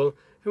couple,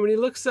 and when he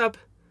looks up,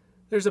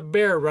 there's a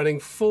bear running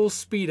full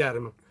speed at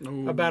him,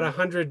 about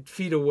 100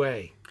 feet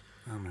away.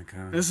 Oh my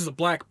god. This is a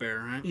black bear,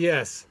 right?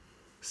 Yes.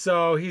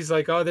 So he's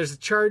like, oh, there was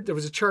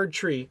a charred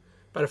tree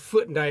about a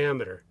foot in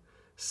diameter.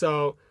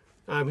 So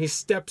he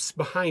steps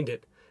behind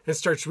it and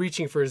starts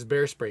reaching for his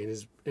bear spray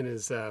in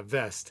his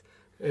vest.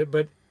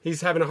 But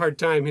he's having a hard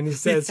time, and he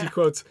says, he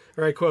quotes,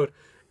 or I quote,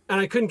 "And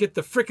I couldn't get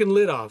the frickin'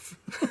 lid off."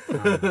 Oh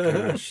my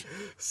gosh.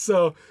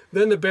 So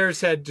then the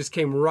bear's head just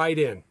came right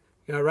in,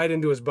 right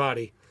into his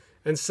body.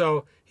 And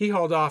so he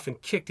hauled off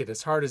and kicked it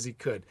as hard as he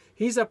could.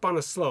 He's up on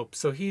a slope,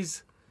 so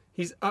he's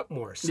up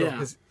more. So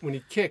Yeah. when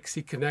he kicks,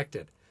 he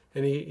connected.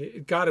 And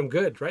it got him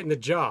good, right in the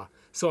jaw.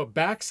 So it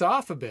backs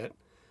off a bit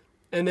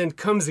and then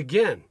comes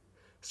again,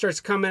 starts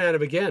coming at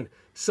him again.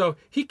 So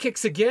he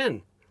kicks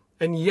again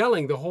and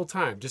yelling the whole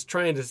time, just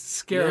trying to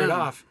scare it Yeah.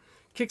 off.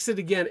 Kicks it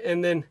again,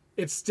 and then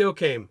it still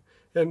came.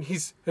 And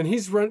he's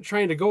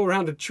trying to go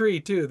around a tree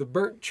too, the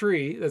burnt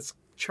tree that's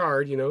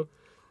charred,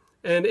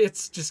 and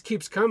it's just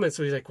keeps coming.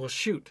 So he's like, well,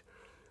 shoot.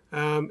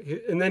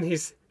 And then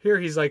he's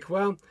like,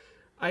 well,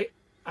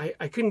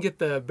 I couldn't get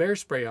the bear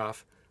spray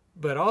off,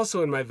 but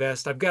also in my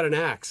vest I've got an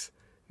axe.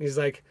 And he's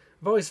like,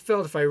 I've always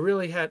felt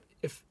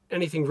if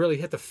anything really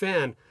hit the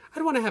fan,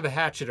 I'd want to have a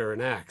hatchet or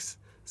an axe.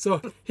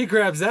 So he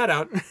grabs that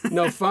out,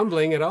 no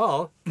fumbling at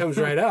all, comes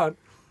right out.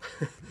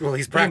 Well,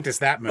 he's practiced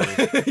that move.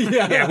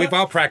 Yeah. Yeah, we've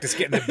all practiced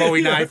getting the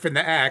Bowie knife and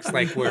the axe,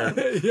 like we're. Like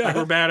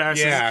we're badasses.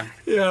 Yeah.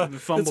 Yeah,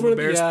 Fumble that's the one of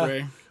bear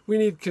spray. We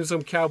need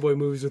some cowboy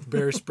movies with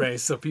bear spray,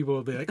 so people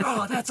will be like,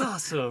 "Oh, that's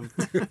awesome!"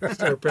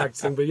 Start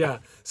practicing. But yeah,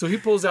 so he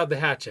pulls out the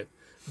hatchet.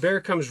 Bear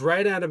comes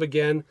right at him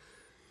again,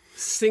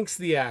 sinks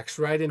the axe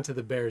right into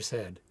the bear's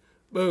head.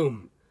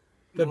 Boom.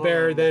 The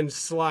bear then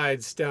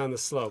slides down the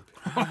slope.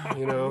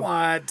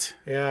 What?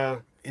 Yeah,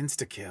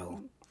 Insta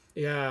kill.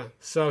 yeah.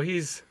 So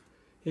he's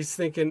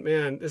thinking,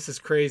 man, this is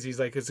crazy. He's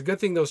like, it's a good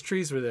thing those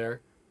trees were there,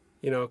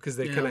 because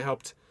they kind of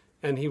helped.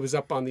 And he was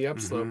up on the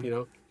upslope,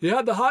 He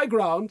had the high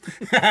ground.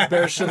 The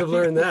bear should have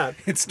learned that.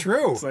 It's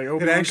true. like it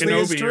Obi-Wan actually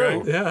is Kenobi, true.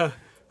 right? Yeah.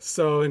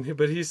 So,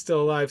 but he's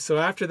still alive. So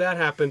after that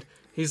happened,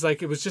 he's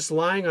like, it was just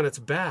lying on its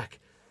back.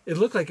 It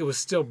looked like it was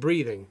still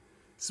breathing,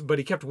 but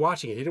he kept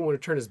watching it. He didn't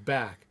want to turn his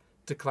back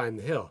to climb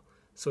the hill.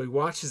 So he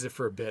watches it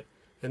for a bit,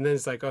 and then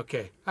it's like,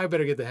 okay, I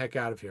better get the heck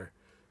out of here,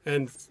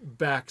 and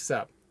backs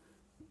up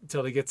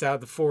until he gets out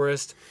of the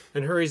forest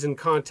and hurries and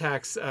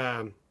contacts,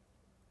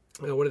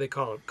 what do they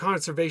call it?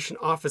 Conservation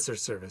Officer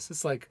Service.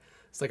 It's like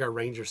our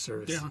ranger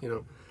service, Yeah.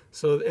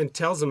 So and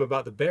tells them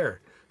about the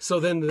bear. So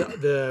then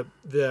the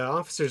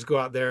officers go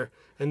out there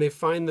and they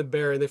find the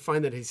bear and they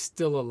find that he's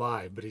still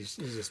alive, but he's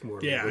just more.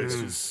 Yeah, it's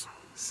just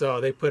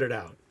So they put it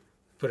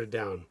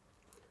down.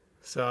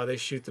 So they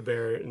shoot the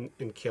bear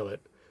and kill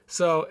it.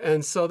 So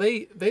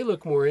they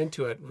look more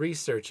into it,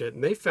 research it,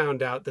 and they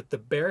found out that the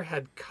bear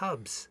had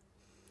cubs.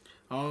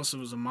 oh, so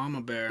it was a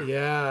mama bear.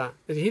 Yeah,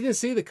 and he didn't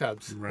see the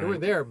cubs. They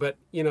weren't there, but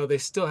they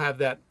still have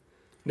that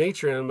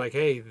nature. And I'm like,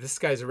 hey, this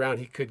guy's around.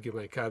 He could get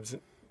my cubs.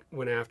 And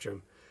went after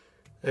him.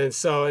 And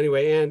so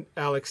anyway, and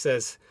Alex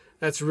says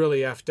that's really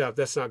effed up.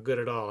 That's not good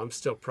at all. I'm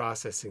still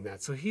processing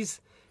that. So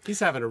he's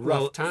having a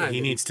rough time. He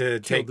needs to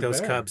take the those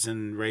bear. cubs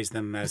and raise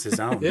them as his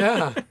own.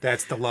 Yeah.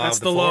 That's the law That's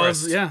of the, the law.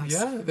 forest. Yeah.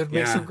 Yeah, that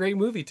makes Yeah. a great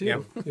movie too.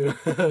 Yep. You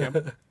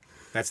know?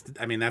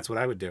 That's what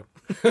I would do.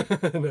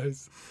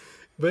 Nice.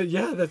 But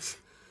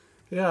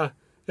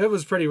it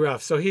was pretty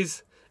rough. So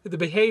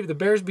the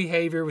bear's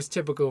behavior was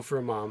typical for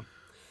a mom.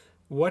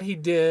 What he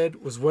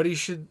did was what he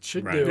should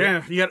Right. do.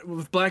 Yeah, you got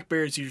with black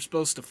bears, you're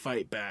supposed to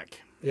fight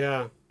back.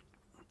 Yeah.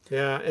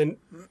 Yeah, and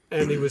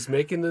he was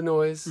making the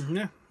noise,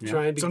 Yeah.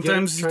 trying to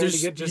Sometimes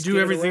get, you do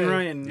everything away.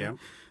 right, and Yeah.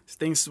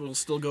 things will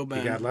still go He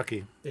bad. got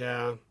lucky.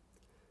 Yeah.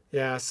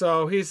 Yeah,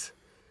 so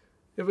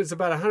it was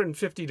about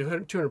 150 to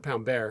 200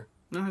 pound bear.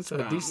 No, it's So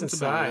about, decent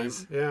it's about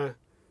size. Yeah.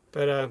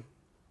 But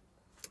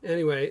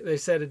anyway, they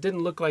said it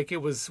didn't look like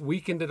it was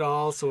weakened at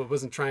all, so it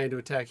wasn't trying to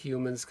attack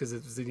humans because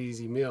it was an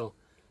easy meal.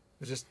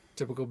 It was just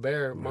typical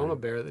bear, mama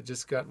bear that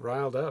just got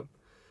riled up.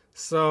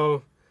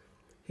 So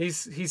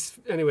he's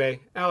anyway,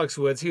 Alex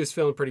Woods, he was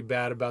feeling pretty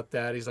bad about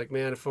that. He's like,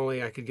 man, if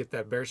only I could get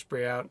that bear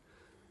spray out,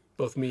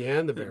 both me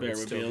and the bear, bear would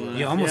would still be be alive.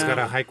 You almost Yeah. got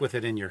to hike with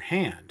it in your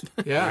hand.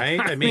 Yeah. Right?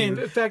 I mean,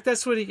 In fact,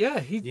 that's what he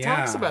talks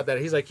Yeah. about that.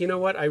 He's like, you know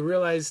what? I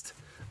realized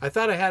I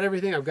thought I had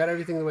everything. I've got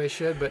everything the way I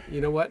should, but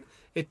you know what?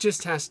 It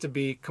just has to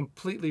be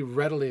completely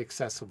readily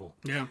accessible.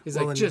 Yeah. He's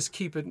Well, like, and- just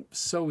keep it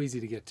so easy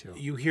to get to.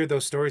 you hear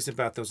those stories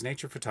about those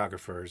nature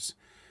photographers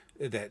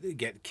that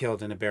get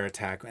killed in a bear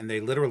attack, and they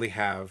literally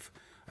have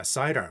a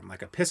sidearm,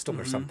 like a pistol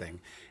or something,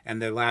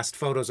 and their last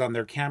photos on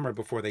their camera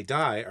before they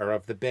die are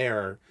of the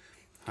bear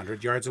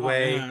 100 yards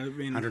away, yeah, I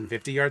mean-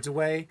 150 yards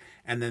away,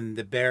 and then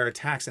the bear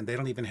attacks, and they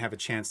don't even have a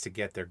chance to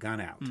get their gun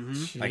out.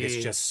 Like, it's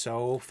Gee. just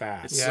so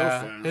fast. So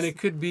Yeah, fast. and it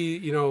could be,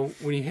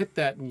 when you hit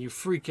that and you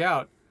freak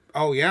out,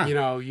 Oh, yeah.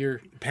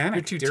 you're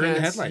Panic you're too during the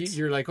tense. headlights.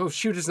 You're like, oh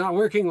shoot, it's not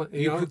working.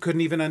 You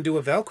couldn't even undo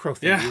a Velcro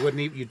thing. Yeah. You wouldn't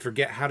even, you'd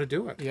forget how to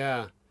do it.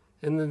 Yeah,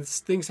 and then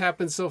things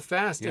happen so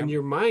fast, and Yeah.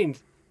 your mind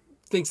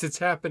thinks it's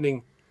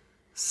happening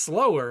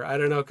slower. I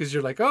don't know, because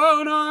you're like,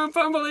 oh no, I'm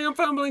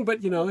fumbling, but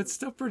it's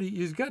still pretty.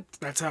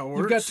 That's how it works.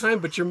 You've got time,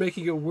 but you're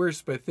making it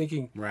worse by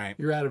thinking Right.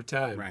 you're out of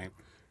time. Right.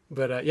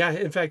 But yeah,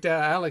 in fact,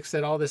 Alex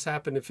said all this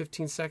happened in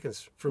 15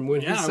 seconds from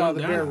when Yeah, he I saw went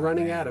the down. bear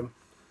running at him.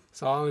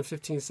 It's all in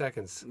 15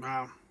 seconds.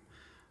 Wow.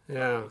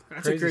 Yeah,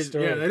 That's a great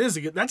story.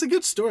 Yeah, that's a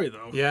good story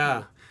though.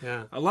 Yeah,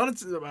 yeah. A lot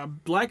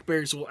of black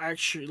bears will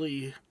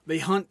actually they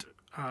hunt.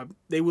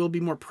 They will be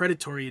more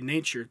predatory in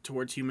nature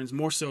towards humans,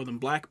 more so than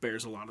black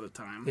bears a lot of the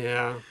time.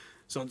 Yeah.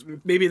 So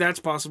maybe that's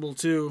possible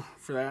too.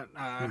 For that,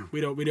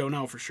 we don't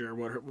know for sure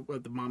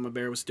what the mama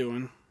bear was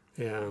doing.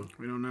 Yeah.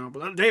 We don't know.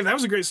 But Dave, that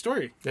was a great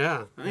story.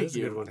 Yeah. Thank That's a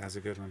you. good one. That's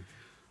a good one.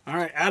 All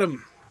right,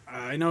 Adam.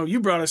 I know you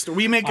brought us.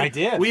 I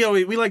did. We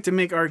like to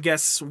make our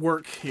guests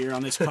work here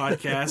on this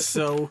podcast,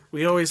 so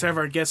we always have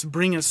our guests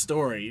bring a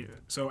story.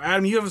 So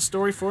Adam, you have a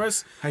story for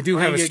us. I do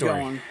Why have don't a you get story.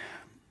 going?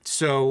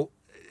 So,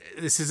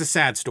 this is a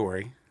sad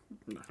story.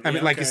 I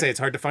mean, like you okay. say, it's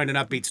hard to find an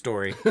upbeat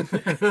story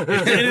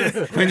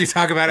when you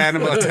talk about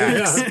animal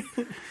attacks.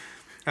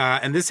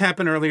 And this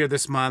happened earlier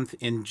last month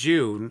in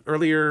June,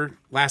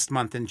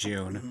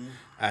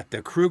 at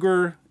the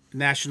Kruger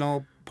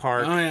National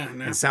Park Oh, yeah,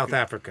 in in South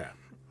Africa.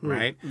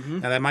 Right?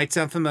 Now, that might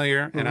sound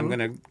familiar, and I'm going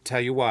to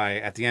tell you why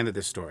at the end of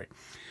this story.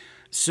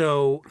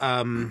 So,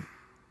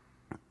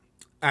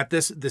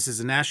 this is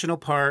a national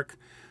park.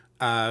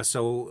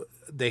 So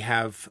they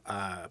have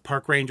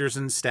park rangers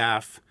and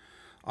staff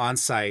on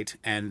site,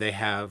 and they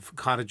have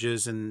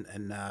cottages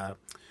and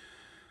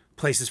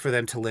places for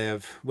them to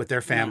live with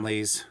their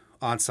families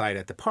on site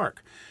at the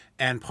park.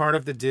 And part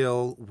of the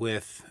deal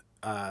with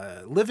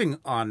living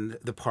on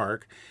the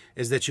park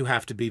is that you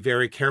have to be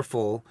very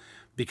careful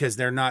because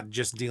they're not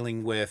just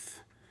dealing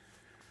with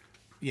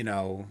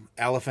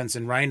elephants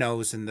and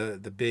rhinos and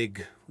the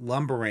big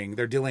lumbering.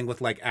 They're dealing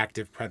with like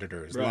active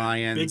predators, Right.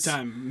 lions, Big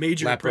time,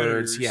 major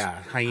leopards,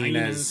 predators.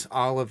 hyenas,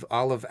 all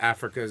of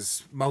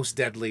Africa's most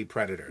deadly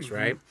predators,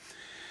 right?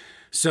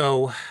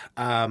 So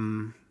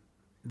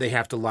they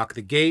have to lock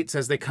the gates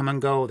as they come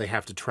and go. They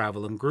have to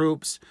travel in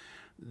groups.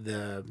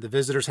 The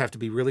visitors have to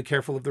be really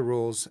careful of the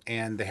rules,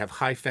 and they have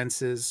high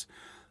fences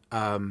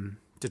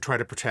to try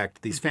to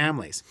protect these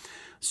families.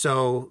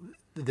 So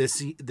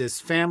this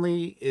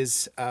family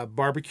is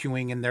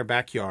barbecuing in their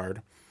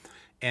backyard,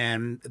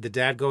 and the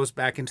dad goes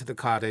back into the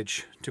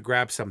cottage to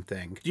grab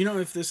something. Do you know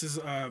if this is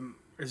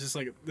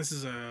this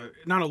is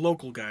not a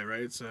local guy,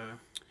 right? It's a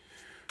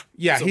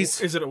Yeah,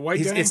 is it a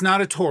white guy? It's not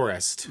a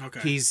tourist.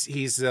 Okay.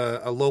 He's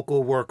a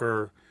local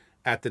worker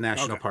at the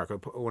national park.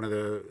 One of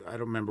the, I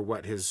don't remember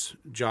what his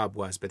job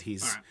was, but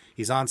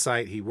he's on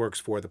site. He works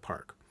for the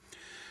park.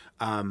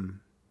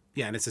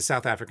 Yeah, and it's a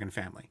South African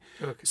family.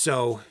 Okay.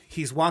 So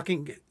he's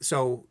walking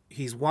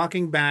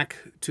back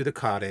to the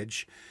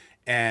cottage,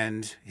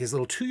 and his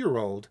little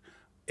 2-year-old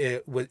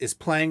is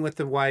playing with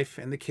the wife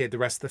and the kid, the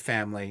rest of the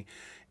family,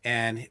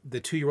 and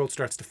the 2-year-old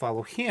starts to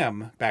follow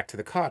him back to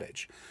the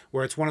cottage,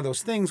 where it's one of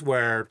those things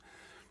where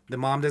the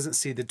mom doesn't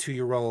see the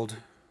 2-year-old,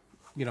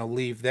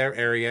 leave their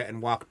area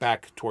and walk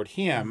back toward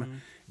him. Mm-hmm.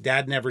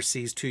 Dad never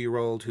sees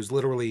 2-year-old, who's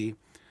literally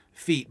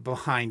feet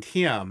behind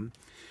him.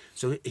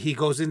 So he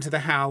goes into the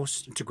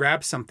house to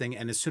grab something,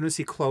 and as soon as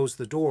he closed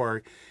the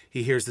door,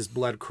 he hears this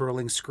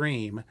blood-curdling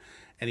scream,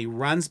 and he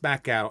runs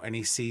back out, and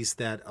he sees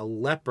that a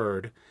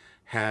leopard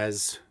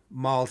has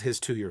mauled his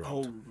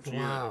 2-year-old. Oh,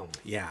 Wow.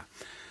 Yeah.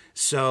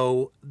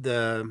 So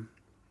the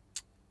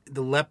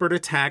leopard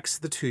attacks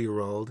the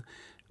 2-year-old,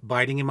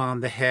 biting him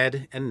on the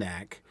head and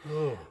neck.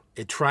 Oh.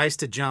 It tries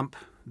to jump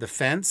the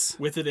fence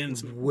with it in.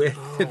 with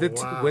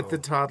wow. the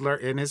toddler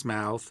in his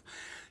mouth,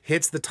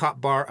 hits the top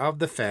bar of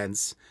the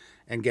fence,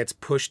 and gets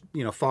pushed,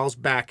 falls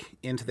back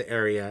into the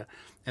area,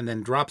 and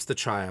then drops the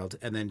child,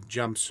 and then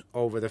jumps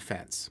over the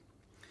fence.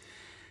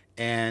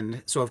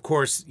 And so, of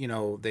course,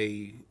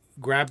 they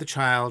grab the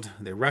child,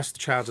 they rush the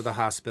child to the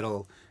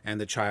hospital, and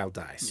the child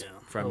dies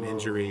from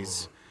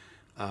injuries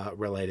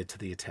related to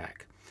the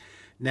attack.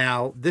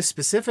 Now, this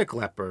specific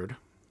leopard,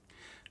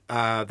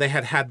 they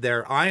had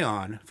their eye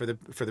on for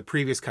the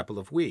previous couple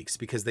of weeks,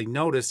 because they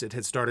noticed it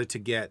had started to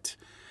get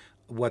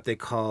what they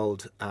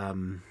called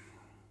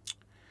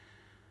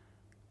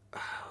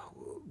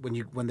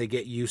when they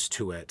get used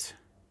to it.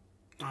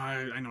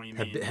 I know what you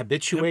mean.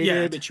 Habituated.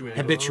 Yeah, habituated.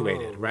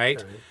 Habituated, right?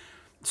 Okay.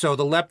 So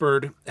the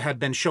leopard had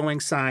been showing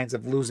signs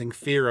of losing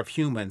fear of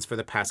humans for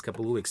the past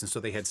couple of weeks, and so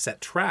they had set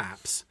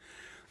traps.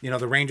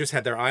 The rangers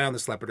had their eye on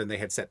this leopard, and they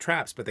had set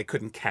traps, but they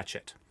couldn't catch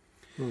it.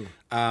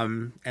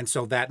 And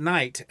so that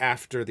night,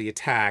 after the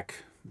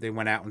attack, they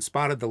went out and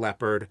spotted the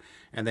leopard,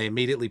 and they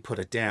immediately put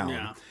it down.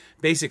 Yeah.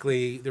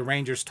 Basically, the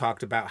rangers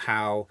talked about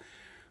how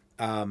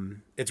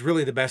it's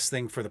really the best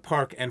thing for the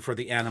park and for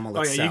the animal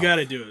itself. Oh, yeah, you got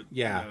to do it.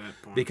 Yeah,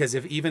 because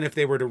even if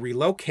they were to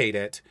relocate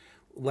it,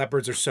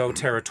 leopards are so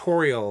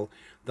territorial,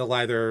 they'll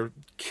either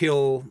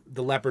kill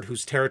the leopard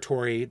whose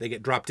territory they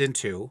get dropped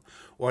into,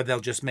 or they'll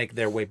just make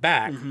their way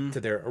back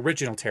to their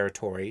original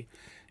territory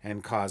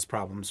and cause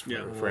problems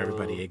for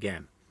everybody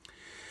again.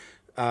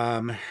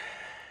 Let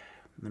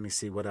me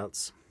see what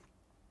else.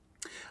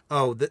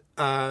 Oh,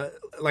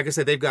 like I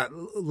said, they've got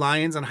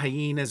lions and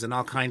hyenas and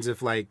all kinds of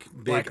big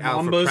Black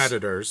alpha mambas.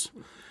 predators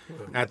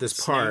at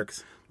this park.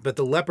 But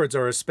the leopards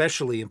are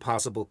especially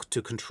impossible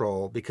to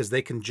control because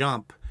they can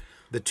jump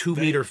the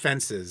 2-meter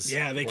fences.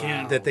 Yeah, they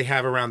can. That they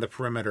have around the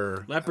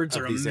perimeter. Leopards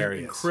of are these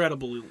areas.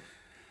 Incredible.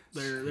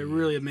 They're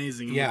really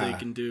amazing in what they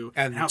can do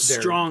and how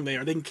strong they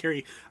are. They can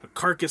carry a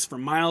carcass for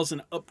miles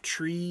and up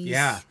trees.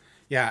 Yeah,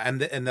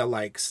 and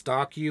they'll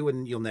stalk you,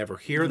 and you'll never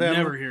hear them.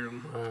 Never hear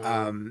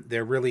them.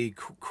 They're really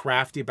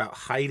crafty about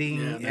hiding.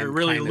 Yeah, they're and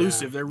really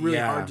kinda, they're really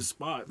hard to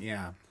spot.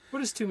 Yeah,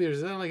 What is 2 meters?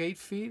 Is that like 8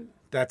 feet?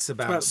 that's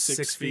about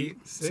 6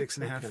 feet, feet.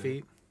 6.5 Okay.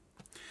 feet.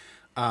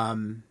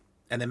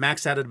 And they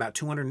max out at about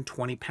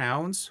 220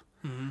 pounds,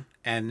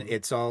 and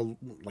it's all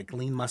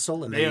lean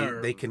muscle, and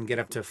they can get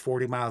up to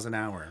 40 miles an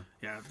hour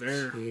Yeah,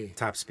 they're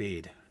top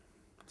speed.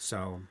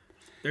 So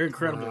they're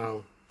incredible.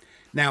 Wow.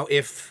 now,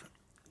 if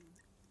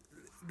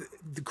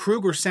the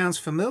Kruger sounds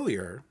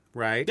familiar,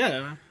 right?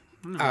 Yeah.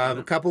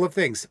 A couple of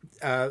things.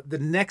 The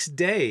next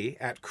day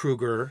at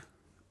Kruger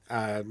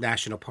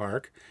National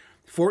Park,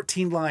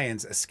 14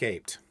 lions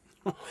escaped.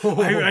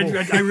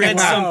 I read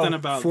something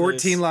about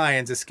 14 this.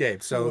 lions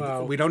escaped.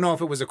 So we don't know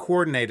if it was a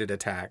coordinated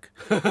attack.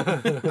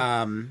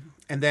 And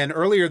then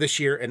earlier this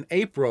year in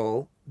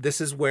April,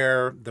 this is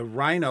where the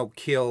rhino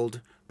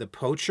killed the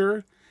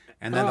poacher,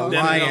 and then the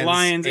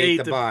lions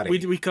ate the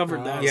body. We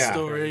covered that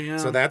story. Yeah.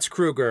 So that's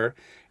Kruger.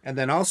 And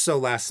then also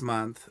last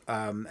month,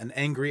 an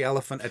angry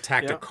elephant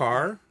attacked a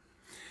car.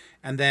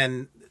 And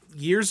then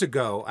years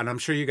ago, and I'm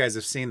sure you guys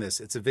have seen this,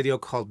 it's a video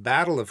called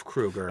Battle of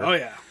Kruger. Oh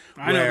yeah,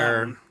 I know that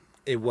where one.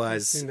 it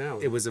was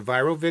a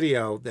viral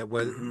video that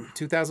was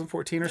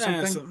 2014 or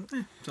something,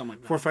 Something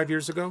like that. 4 or 5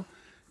 years ago.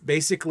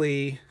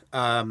 Basically,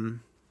 a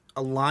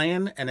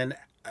lion and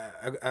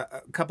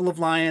a couple of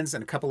lions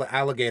and a couple of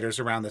alligators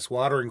around this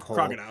watering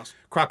hole.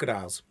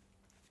 Crocodiles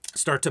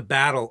start to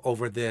battle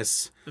over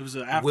this It was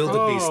a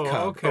wildebeest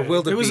cub okay. or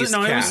wildebeest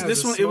calf.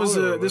 this one.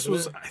 This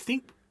was it? I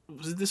think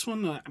was this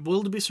one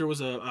wildebeest or was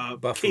a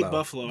Buffalo. Cape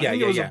buffalo? I Yeah, think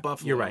yeah, it was yeah. a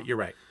buffalo. You're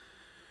right.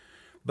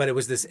 But it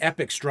was this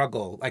epic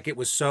struggle. It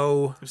was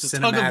so It was a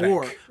cinematic. tug of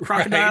war.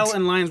 Crocodile right?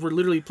 and lions were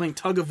literally playing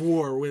tug of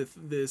war with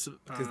this.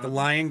 Because the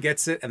lion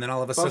gets it, and then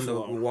all of a sudden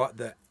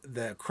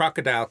the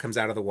crocodile comes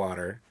out of the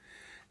water,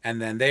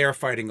 and then they are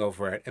fighting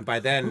over it. And by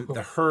then,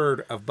 the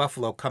herd of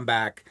buffalo come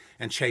back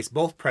and chase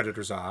both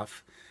predators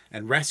off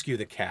and rescue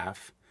the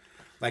calf.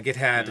 It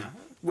had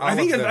I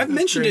think I've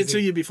mentioned it to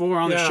crazy. you before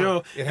on the Yeah.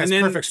 show. It has and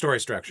then, perfect story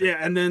structure. Yeah,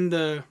 and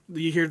then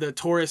you hear the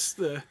Taurus,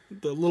 the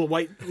little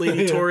white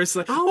lady Taurus,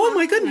 like, oh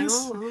my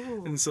goodness,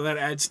 and so that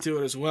adds to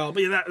it as well.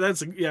 But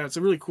yeah, it's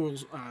a really cool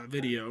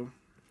video.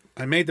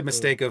 I made the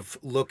mistake of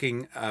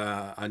looking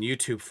on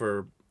YouTube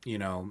for,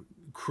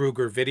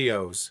 Kruger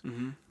videos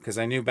because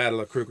I knew Battle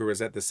of Kruger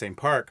was at the same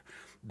park.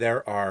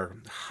 There are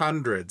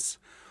hundreds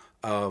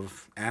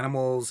of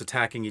animals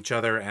attacking each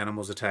other,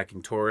 animals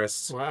attacking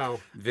tourists. Wow.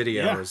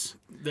 Videos.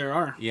 There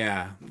are.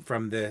 Yeah,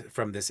 from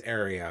this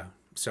area.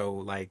 So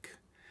like,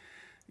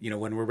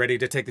 when we're ready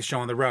to take the show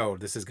on the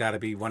road, this has got to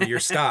be one of your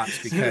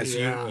stops because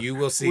Yeah. you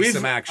will see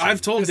some action.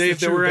 I've told It's Dave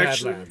the that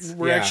true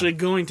we're Yeah. actually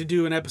going to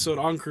do an episode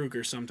on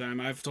Kruger sometime.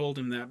 I've told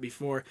him that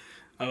before.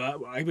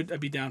 I'd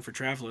be down for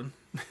traveling.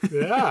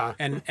 Yeah.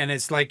 and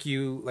it's like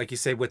you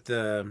say with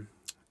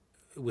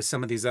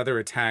some of these other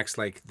attacks,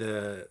 like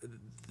the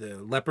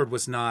leopard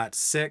was not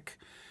sick,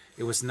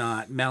 it was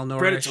not malnourished,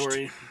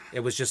 Predatory. it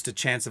was just a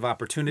chance of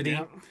opportunity.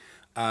 Yeah.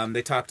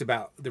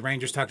 The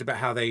Rangers talked about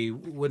how they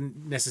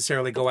wouldn't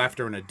necessarily go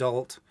after an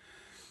adult,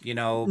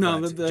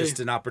 but just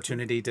an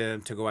opportunity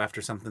to go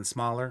after something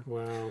smaller.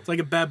 Wow. It's like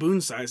a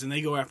baboon size, and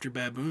they go after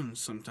baboons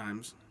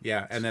sometimes.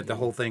 Yeah, and that the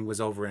whole thing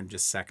was over in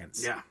just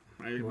seconds. Yeah,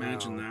 I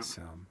imagine that.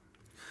 So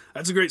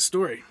That's a great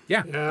story.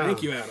 yeah, Yeah.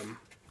 Thank you, Adam.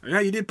 Yeah,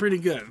 you did pretty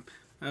good.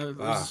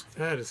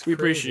 That is We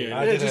crazy. appreciate it.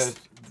 I Yeah, did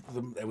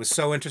it was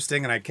so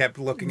interesting, and I kept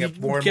looking up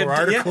more and more Yeah,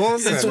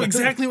 articles. that's and-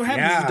 exactly what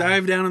happens. Yeah. You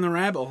dive down in the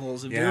rabbit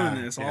holes of Yeah,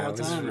 doing this all yeah, the it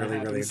was time. really, It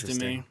really happens to me.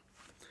 interesting.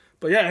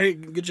 But yeah, hey,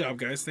 good job,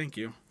 guys. Thank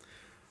you.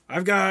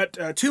 I've got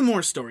 2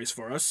 more stories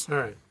for us. All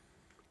right.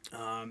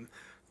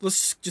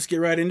 Let's just get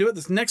right into it.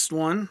 This next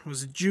one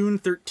was June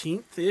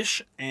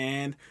 13th-ish,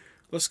 and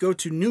let's go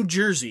to New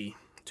Jersey,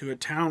 to a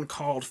town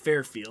called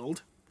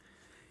Fairfield.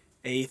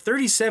 A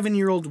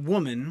 37-year-old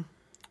woman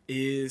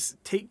is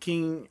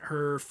taking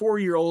her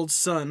 4-year-old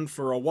son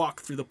for a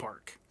walk through the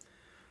park.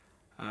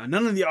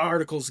 None of the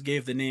articles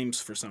gave the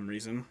names for some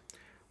reason.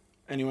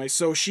 Anyway,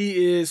 so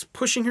she is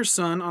pushing her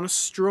son on a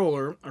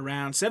stroller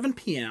around 7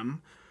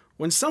 p.m.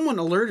 when someone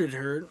alerted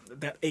her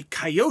that a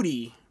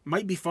coyote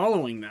might be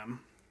following them.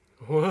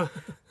 What?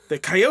 The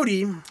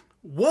coyote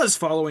was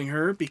following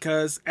her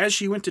because as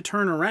she went to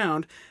turn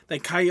around, the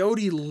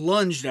coyote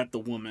lunged at the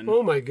woman.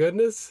 Oh my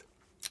goodness.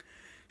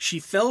 She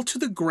fell to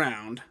the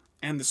ground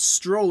and the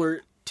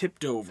stroller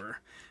tipped over.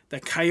 The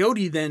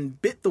coyote then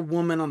bit the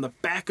woman on the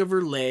back of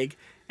her leg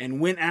and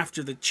went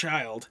after the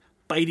child,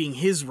 biting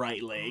his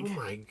right leg. Oh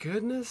my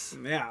goodness.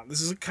 Yeah,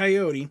 this is a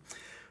coyote.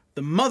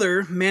 The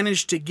mother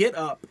managed to get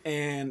up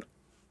and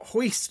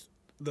hoist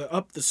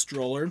up the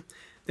stroller.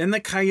 Then the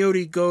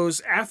coyote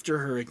goes after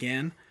her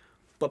again,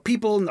 but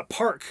people in the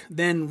park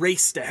then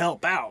race to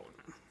help out.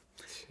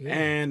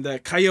 And the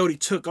coyote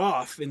took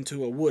off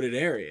into a wooded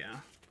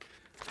area.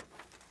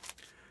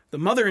 The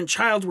mother and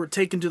child were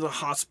taken to the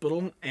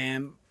hospital,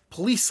 and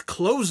police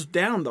closed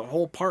down the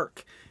whole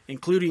park,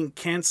 including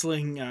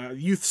canceling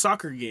youth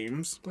soccer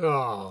games.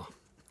 Oh.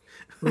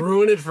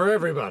 Ruin it for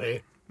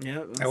everybody.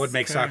 Yeah, That would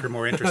make soccer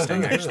more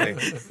interesting, actually.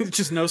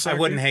 just no soccer. I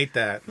wouldn't hate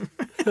that.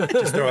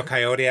 Just throw a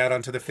coyote out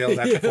onto the field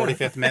at the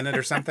 45th minute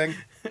or something.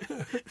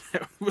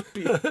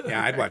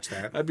 Yeah, I'd watch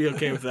that. I'd be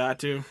okay with that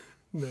too.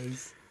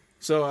 Nice.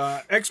 So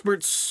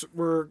experts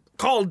were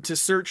called to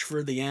search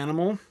for the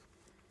animal,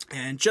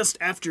 and just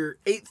after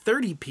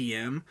 8:30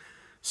 p.m.,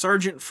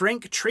 Sergeant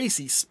Frank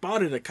Tracy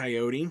spotted a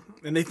coyote,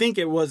 and they think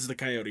it was the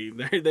coyote.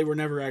 They were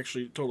never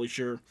actually totally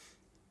sure.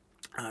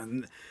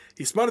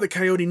 He spotted the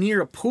coyote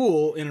near a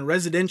pool in a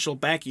residential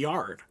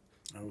backyard.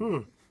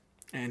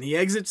 And he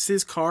exits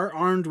his car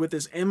armed with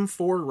his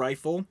M4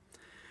 rifle,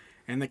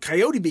 and the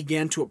coyote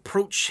began to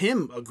approach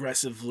him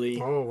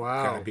aggressively. Oh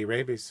wow. Gotta be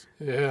rabies.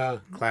 Yeah.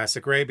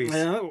 Classic rabies.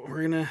 Yeah,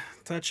 we're gonna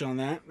touch on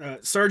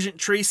that. Sergeant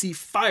Tracy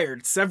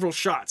fired several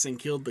shots and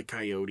killed the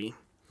coyote.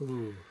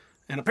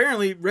 And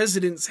apparently,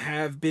 residents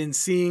have been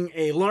seeing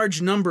a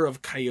large number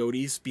of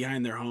coyotes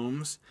behind their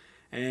homes,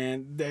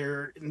 and they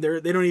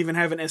don't even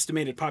have an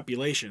estimated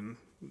population.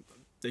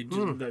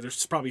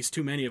 There's probably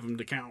too many of them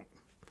to count.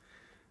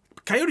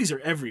 Coyotes are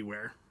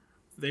everywhere.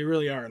 They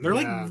really are. They're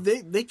Yeah.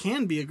 like they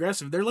can be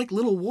aggressive. They're like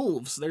little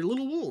wolves. They're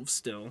little wolves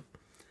still.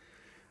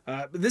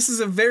 But this is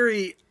a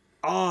very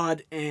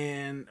odd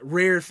and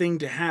rare thing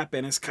to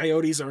happen, as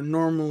coyotes are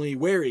normally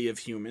wary of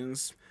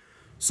humans.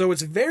 So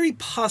it's very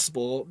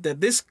possible that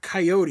this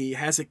coyote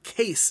has a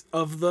case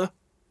of the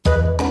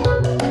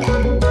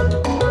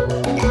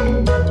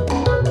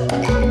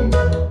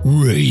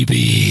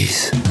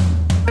Rabies.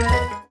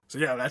 So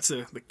yeah, that's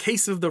the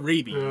case of the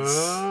rabies.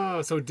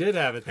 Oh, so it did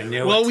have it. Then.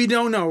 knew Well, it. we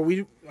don't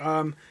know.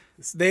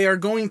 They are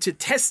going to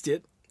test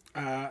it,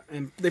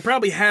 and they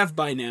probably have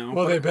by now.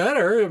 Well, they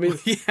better. I mean,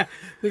 yeah,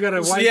 they got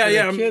a So, wife yeah, and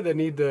yeah. a kid that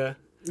need to.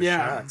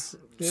 yeah. Shots.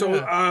 So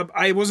Yeah.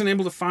 I wasn't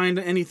able to find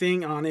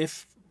anything on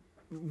if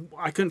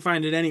I couldn't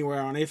find it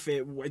anywhere on if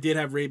it did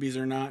have rabies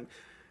or not.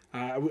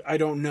 I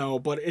don't know,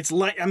 but it's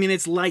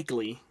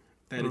likely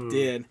that it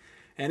did.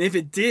 And if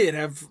it did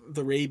have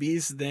the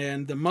rabies,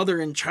 then the mother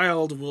and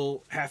child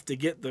will have to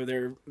get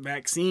their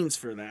vaccines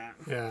for that.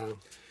 Yeah.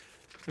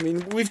 I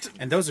mean,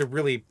 And those are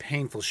really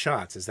painful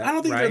shots. Is that I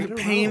don't think right? they're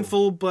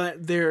painful,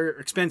 but they're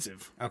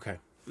expensive. Okay.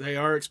 They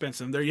are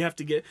expensive. There you have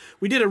to get.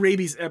 We did a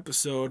rabies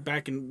episode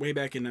way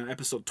back in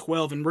episode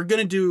 12, and we're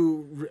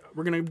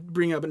gonna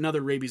bring up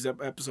another rabies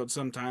episode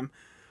sometime.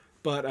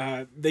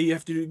 But they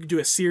have to do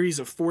a series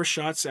of 4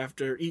 shots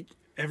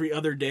every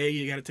other day.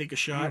 You got to take a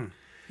shot.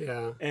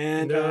 Yeah.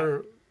 And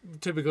they're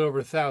typically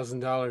over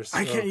 $1,000.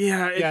 I so- can't.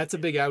 Yeah, it's a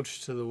big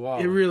ouch to the wall.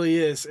 it really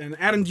is. And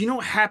Adam, do you know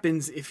what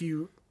happens if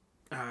you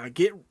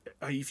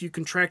if you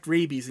contract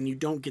rabies and you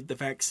don't get the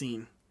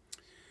vaccine?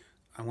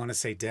 I want to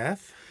say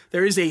death.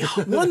 There is a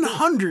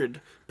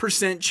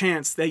 100%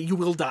 chance that you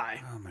will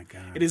die. Oh my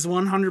god. It is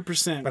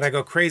 100%. But I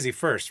go crazy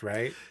first,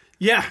 right?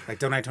 Yeah. Like,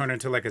 don't I turn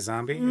into like a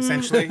zombie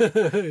essentially?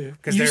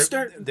 Because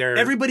their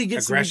Everybody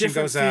gets a aggression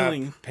different goes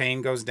feeling. up,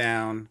 pain goes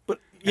down, But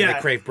and yeah, they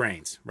crave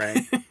brains, right?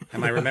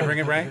 Am I remembering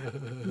it right?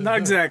 not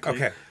exactly.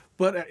 Okay.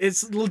 But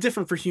it's a little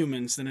different for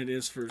humans than it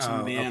is for some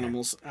of the okay.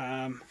 animals.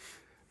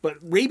 But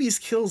rabies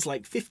kills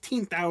like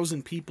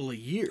 15,000 people a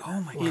year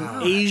in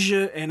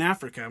Asia and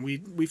Africa. And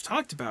we've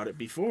talked about it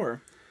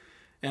before.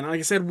 And like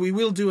I said, we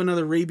will do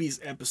another rabies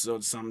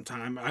episode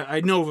sometime. I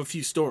know of a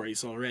few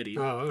stories already.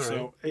 Oh, all right.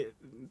 So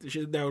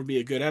that would be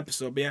a good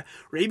episode. But yeah,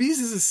 rabies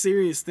is a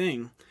serious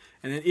thing.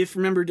 And then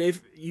remember,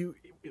 Dave, you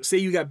say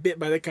you got bit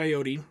by the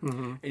coyote,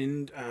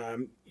 and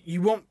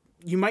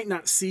you might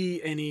not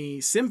see any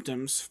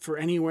symptoms for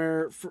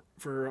anywhere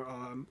for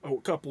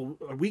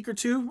a week or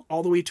two,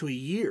 all the way to a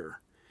year.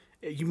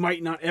 You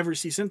might not ever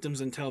see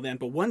symptoms until then.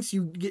 But once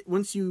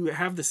you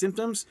have the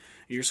symptoms,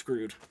 you're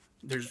screwed.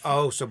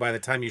 So by the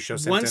time you show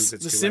symptoms, Once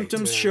it's the too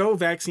symptoms late. show,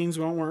 vaccines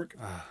won't work.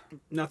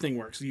 Nothing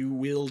works. You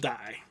will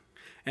die.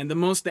 And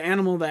the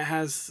animal that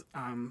has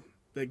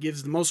that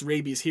gives the most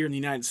rabies here in the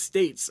United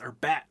States are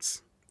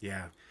bats.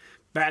 Yeah.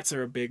 Bats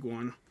are a big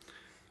one.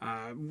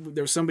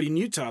 There was somebody in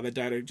Utah that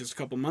died just a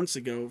couple months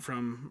ago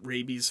from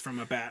rabies from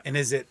a bat. And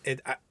is it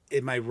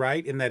am I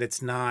right in that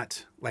it's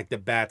not like the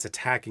bat's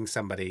attacking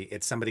somebody?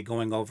 It's somebody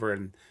going over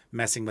and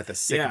messing with a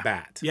sick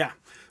bat. Yeah.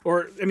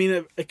 Or, I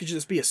mean, it could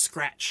just be a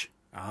scratch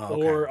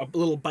or a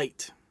little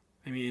bite.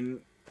 I mean,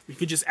 you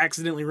could just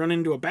accidentally run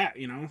into a bat,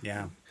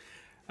 Yeah.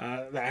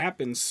 That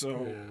happens.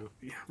 So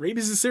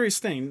rabies is a serious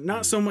thing.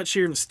 Not so much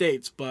here in the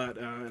States, but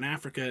in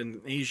Africa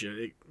and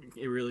Asia,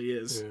 it really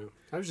is. Yeah.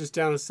 I was just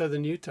down in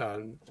southern Utah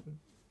and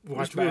we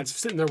were bats.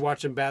 sitting there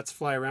watching bats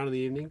fly around in the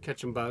evening,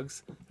 catching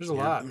bugs. There's a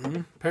lot.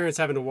 Parents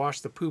having to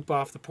wash the poop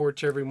off the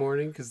porch every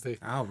morning because they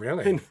Oh,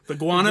 really? The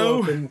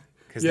guano.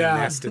 Because they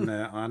nest in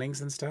the awnings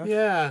and stuff?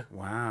 Yeah.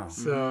 Wow.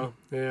 So,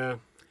 yeah.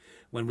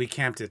 When we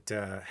camped at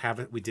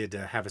we did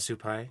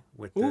Havasupai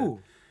with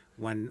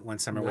one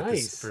summer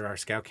Nice. for our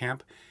scout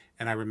camp,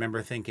 and I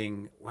remember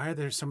thinking, why are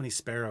there so many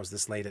sparrows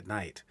this late at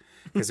night?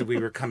 Because we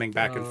were coming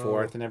back and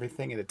forth and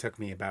everything, and it took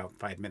me about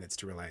 5 minutes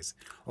to realize,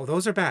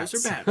 those are bats.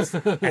 Those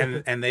are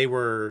bats. and they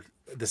were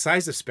the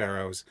size of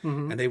sparrows,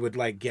 and they would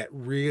like get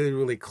really,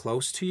 really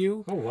close to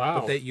you. Oh,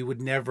 wow. But that you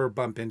would never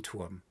bump into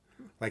them.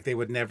 Like they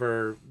would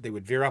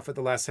veer off at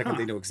the last second.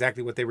 They knew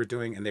exactly what they were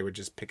doing, and they were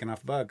just picking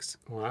off bugs.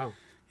 Wow.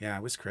 Yeah,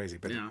 it was crazy,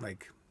 but Yeah.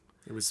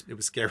 it was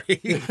scary.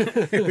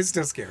 It was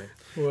still scary.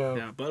 Well,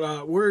 Yeah,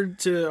 but word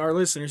to our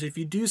listeners, if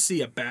you do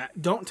see a bat,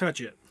 don't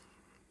touch it.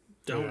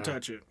 Don't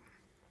touch it.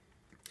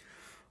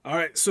 All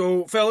right,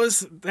 so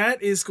fellas,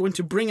 that is going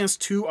to bring us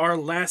to our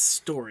last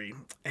story.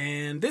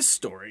 And this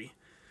story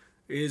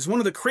is one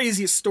of the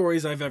craziest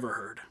stories I've ever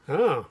heard.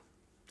 oh.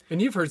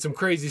 And you've heard some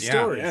crazy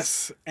stories.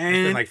 Yes, It's and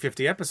been like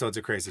 50 episodes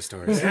of crazy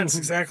stories. that's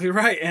exactly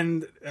right.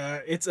 And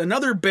it's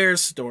another bear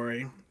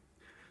story.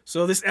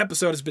 So this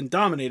episode has been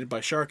dominated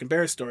by shark and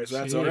bear stories. So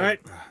that's all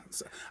right.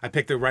 I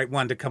picked the right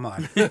one to come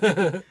on.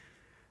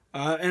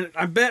 And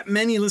I bet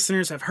many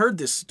listeners have heard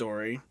this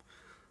story.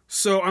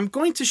 So I'm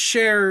going to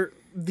share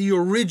the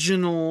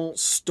original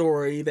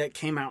story that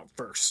came out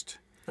first,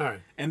 All right.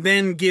 and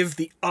then give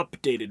the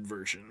updated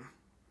version.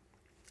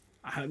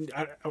 I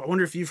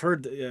wonder if you've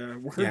heard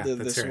let's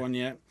this hear it. one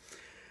yet.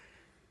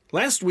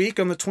 Last week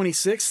on the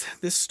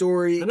 26th, this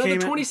story Another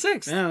came out.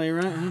 26th. Yeah, you're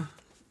right. huh?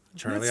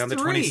 Charlie That's on the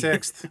 3.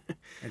 26th.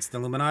 It's the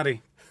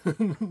Illuminati.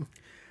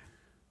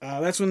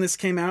 That's when this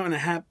came out, and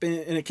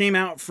it came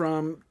out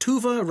from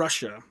Tuva,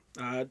 Russia.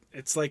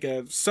 It's like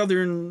it's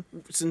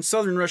in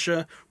southern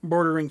Russia,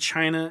 bordering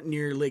China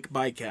near Lake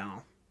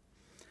Baikal.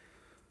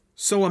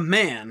 So a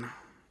man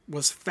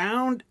was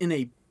found in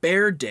a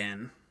bear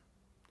den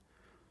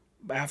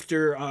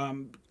after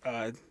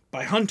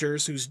by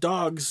hunters whose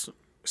dogs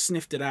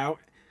sniffed it out,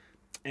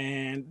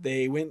 and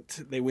they went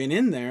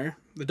in there.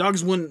 The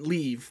dogs wouldn't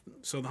leave,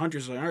 so the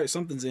hunters were like, all right,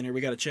 something's in here, we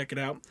got to check it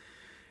out.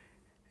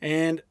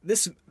 And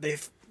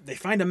they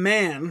find a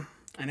man,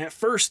 and at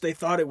first they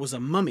thought it was a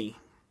mummy,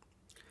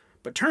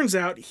 but turns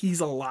out he's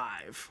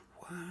alive.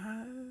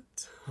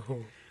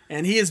 What?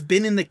 And he has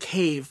been in the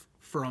cave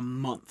for a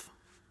month.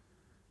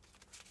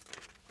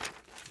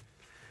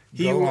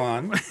 Go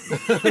on.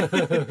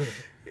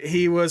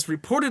 He was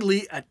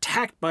reportedly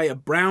attacked by a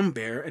brown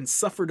bear and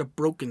suffered a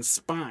broken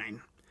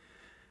spine.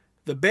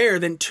 The bear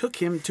then took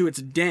him to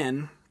its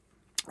den,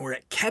 where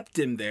it kept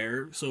him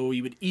there so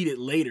he would eat it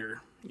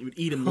later. He would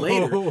eat him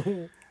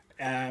later.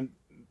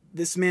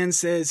 This man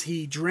says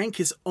he drank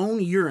his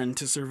own urine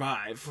to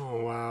survive.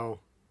 Oh, wow.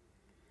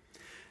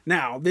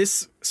 Now,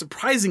 this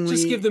surprisingly...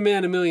 Just give the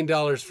man $1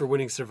 million for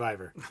winning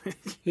Survivor.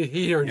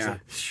 He earns Yeah.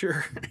 it.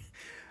 Sure.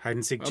 Hide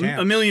and seek A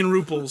champ. million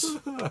ruples.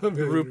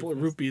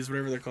 Rupees,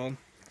 whatever they're called.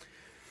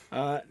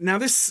 Now,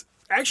 this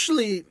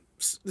actually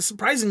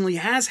surprisingly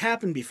has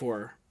happened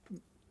before.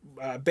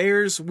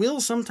 Bears will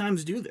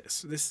sometimes do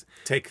this.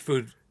 Take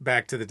food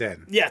back to the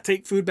den. Yeah,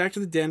 take food back to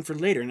the den for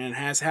later, and it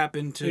has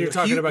happened to... You're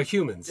talking about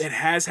humans. It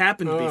has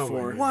happened Oh,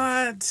 before.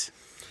 What?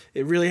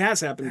 It really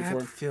has happened That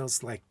before.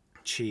 feels like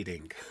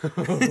cheating.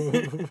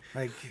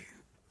 Like,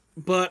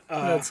 But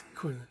That's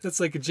cool. That's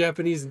like a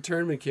Japanese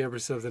internment camp or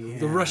something.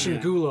 The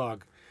Russian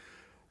gulag.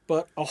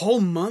 But a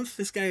whole month?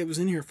 This guy was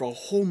in here for a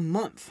whole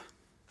month.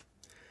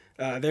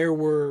 There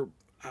were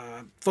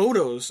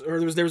photos,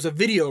 or there was a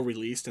video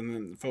released and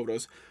then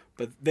photos,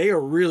 but they are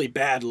really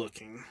bad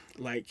looking.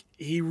 Like,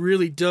 he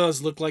really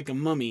does look like a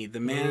mummy. The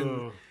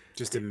man,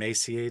 just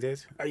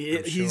emaciated.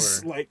 he's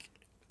sure. like,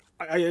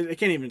 I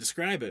can't even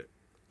describe it.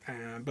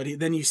 But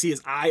then you see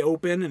his eye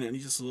open and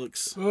he just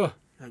looks Ugh.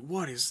 like,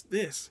 what is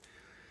this?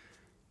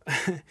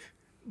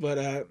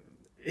 But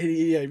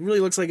he really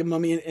looks like a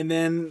mummy. And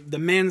then the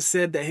man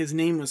said that his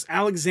name was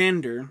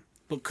Alexander,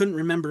 but couldn't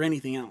remember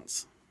anything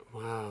else.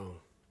 Wow.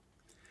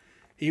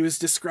 He was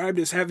described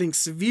as having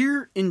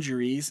severe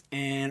injuries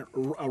and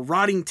a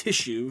rotting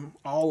tissue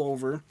all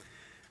over.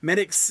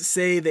 Medics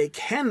say they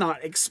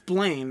cannot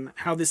explain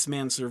how this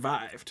man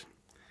survived.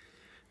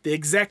 The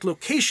exact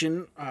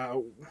location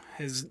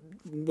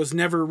was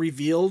never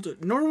revealed,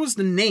 nor was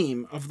the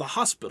name of the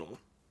hospital.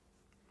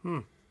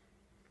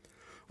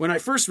 When I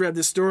first read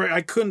this story,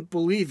 I couldn't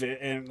believe it,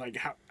 and like,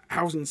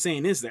 how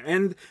insane is that?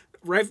 And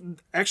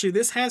actually,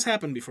 this has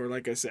happened before,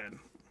 like I said.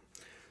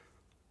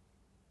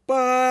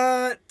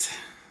 But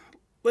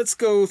let's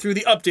go through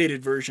the updated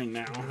version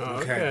now.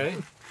 Okay.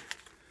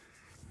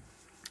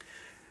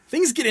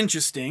 Things get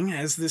interesting,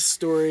 as this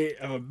story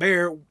of a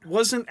bear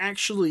wasn't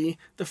actually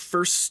the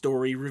first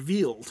story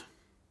revealed.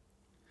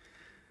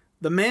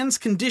 The man's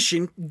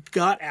condition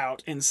got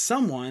out and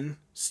someone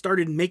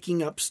started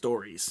making up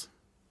stories.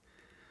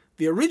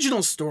 The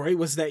original story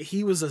was that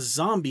he was a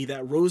zombie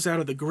that rose out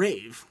of the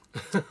grave.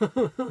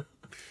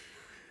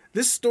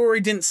 This story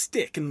didn't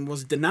stick and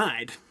was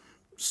denied.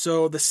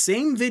 So the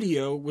same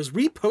video was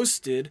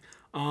reposted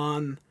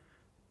on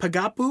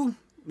Pagapu,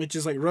 which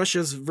is like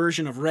Russia's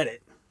version of Reddit.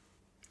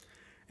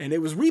 And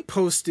it was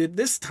reposted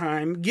this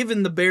time,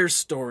 given the bear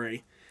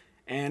story.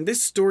 And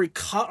this story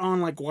caught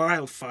on like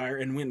wildfire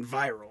and went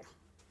viral.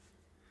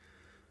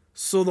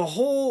 So the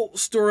whole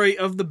story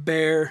of the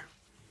bear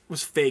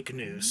was fake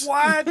news.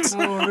 What?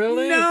 Oh,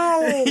 really?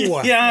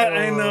 No. Yeah,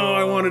 I know.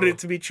 I wanted it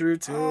to be true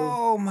too.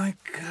 Oh my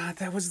God,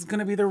 that was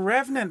gonna be the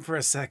Revenant for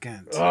a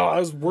second. Oh, I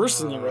was worse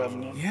than the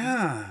Revenant.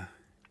 Yeah.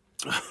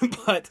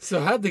 But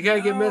So how'd the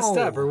guy get messed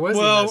up, or was he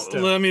well, messed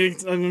up? let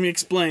me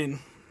explain.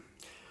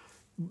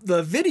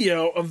 The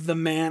video of the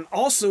man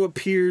also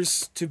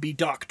appears to be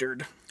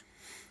doctored.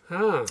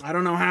 Huh. I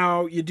don't know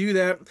how you do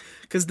that,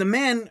 because the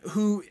man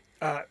who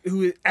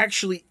it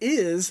actually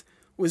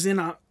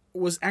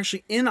was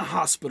actually in a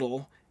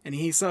hospital, and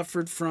he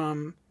suffered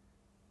from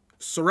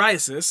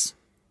psoriasis,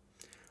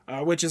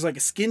 which is like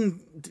a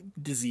skin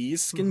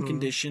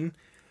condition,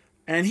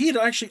 and he had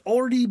actually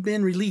already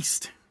been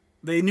released.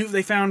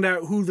 They found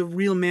out who the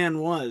real man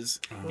was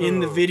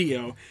in the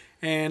video,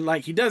 and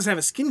like, he does have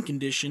a skin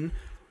condition,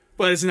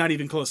 but it's not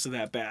even close to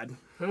that bad.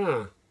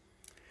 Huh.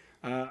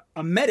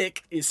 A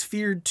medic is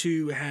feared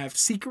to have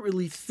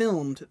secretly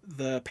filmed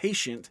the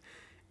patient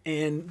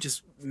and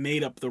just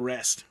made up the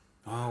rest.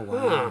 Oh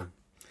wow.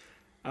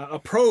 A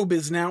probe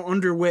is now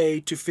underway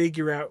to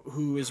figure out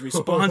who is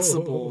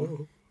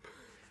responsible.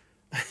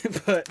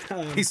 But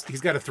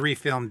He's got a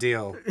 3-film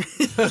deal.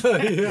 With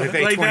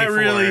like, that A24.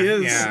 really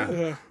is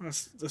Yeah.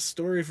 a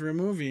story for a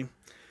movie.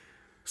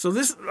 So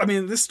this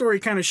story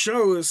kind of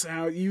shows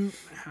how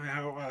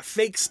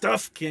fake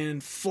stuff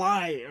can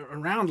fly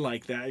around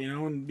like that,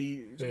 and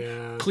be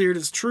Yeah. cleared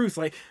as truth.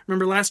 Like,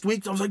 remember last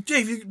week I was like,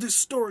 Dave, this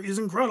story is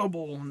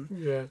incredible, and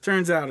Yeah.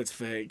 turns out it's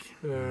fake.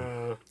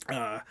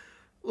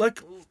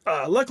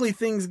 Luckily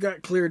things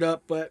got cleared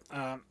up, but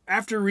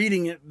after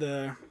reading it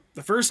the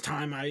first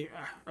time, I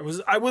was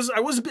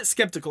a bit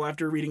skeptical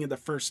after reading it the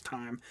first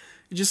time.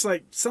 It just,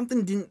 like,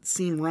 something didn't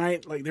seem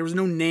right. Like, there was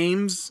no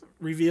names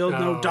revealed,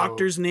 no Oh.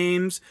 doctors'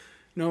 names,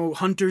 no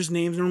hunters'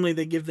 names. Normally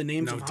they give the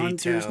names No of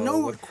hunters. detail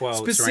No with quotes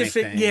or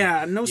specific,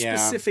 anything. no Yeah.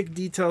 specific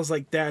details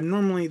like that.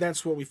 Normally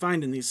that's what we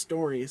find in these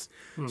stories.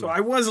 So I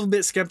was a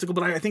bit skeptical,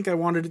 but I think I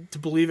wanted to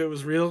believe it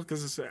was real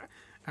because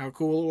how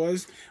cool it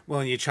was.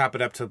 Well, and you chop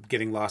it up to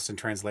getting lost in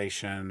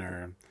translation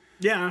or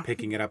Yeah,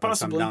 picking it up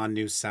possibly. on some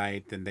non-news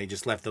site, and they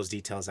just left those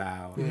details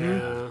out.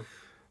 Yeah.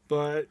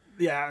 But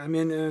yeah, I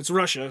mean, it's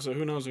Russia, so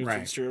who knows if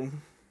Right. it's true.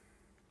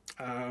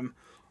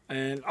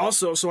 And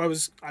also,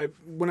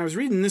 when I was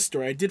reading this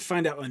story, I did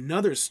find out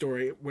another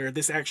story where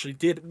this actually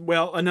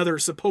another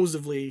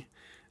supposedly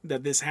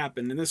that this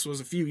happened, and this was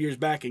a few years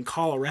back in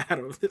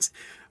Colorado.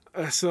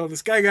 So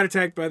this guy got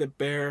attacked by the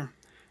bear.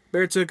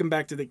 Bear took him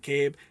back to the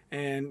cave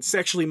and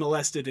sexually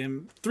molested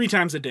him 3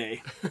 times a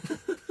day.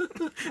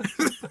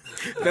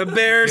 The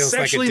bear Feels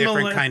like a sexually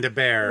different kind of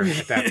bear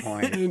at that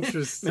point.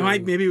 Interesting.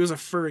 maybe it was a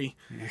furry.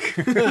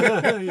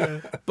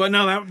 But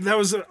no, that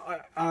was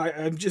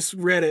I just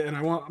read it, and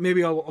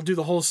I'll do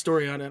the whole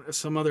story on it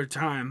some other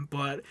time.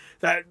 But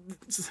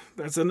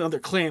that's another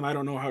claim. I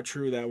don't know how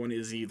true that one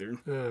is either.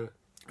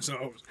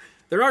 So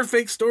there are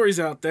fake stories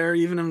out there,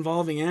 even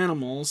involving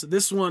animals.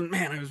 This one,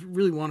 man, I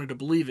really wanted to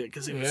believe it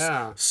because it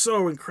was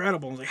so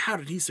incredible. I was like, how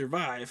did he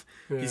survive?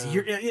 And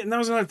that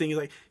was another thing. He's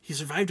like, he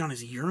survived on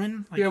his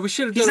urine? Like, we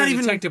should have done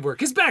detective work.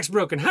 His back's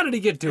broken. How did he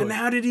get to it? And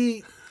how did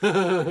he...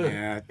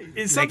 Yeah.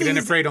 Naked and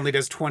Afraid only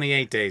does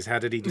 28 days. How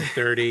did he do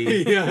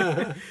 30?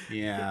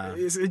 Yeah.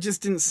 It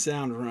just didn't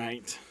sound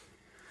right.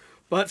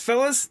 But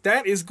fellas,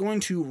 that is going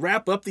to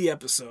wrap up the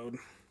episode.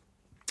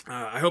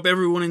 I hope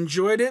everyone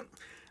enjoyed it.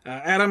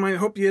 Adam, I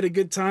hope you had a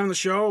good time on the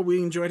show.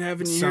 We enjoyed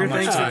having you here.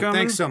 Thanks for coming.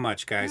 Thanks so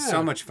much, guys. Yeah.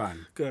 So much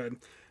fun. Good.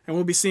 And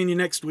we'll be seeing you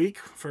next week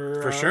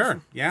for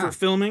sure. Yeah. For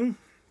filming.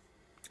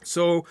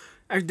 So,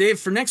 Dave,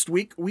 for next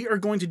week, we are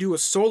going to do a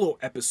solo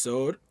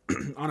episode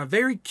on a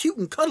very cute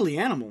and cuddly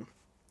animal.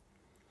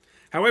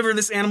 However,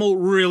 this animal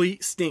really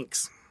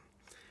stinks.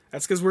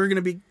 That's because we're going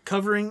to be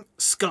covering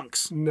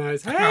skunks.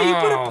 Nice. Hey, you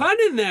put a pun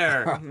in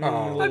there.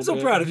 I'm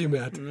so proud of you,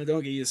 Matt.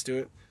 Don't get used to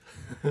it.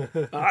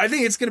 I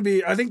think it's gonna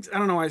be. I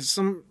don't know. For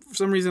some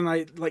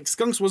reason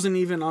skunks wasn't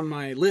even on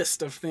my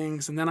list of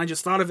things, and then I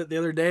just thought of it the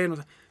other day,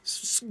 and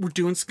we're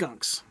doing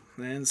skunks,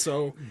 and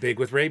so big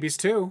with rabies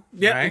too.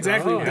 Yeah, right?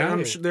 exactly. Yeah.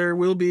 I'm sure there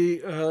will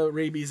be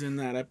rabies in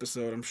that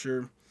episode. I'm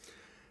sure.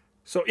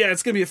 So yeah,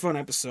 it's gonna be a fun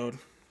episode.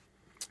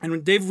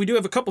 And Dave, we do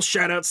have a couple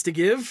shout outs to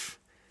give.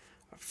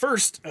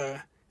 First,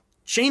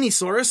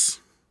 Chaneysaurus.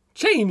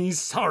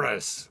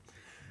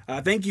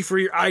 Thank you for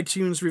your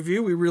iTunes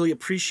review. We really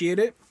appreciate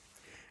it.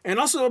 And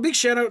also a big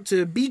shout out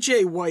to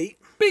BJ White.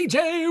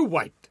 BJ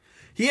White.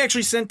 He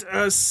actually sent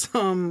us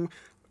some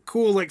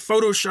cool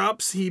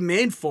photoshops he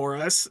made for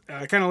us,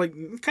 kind of like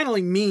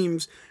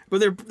memes,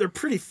 but they're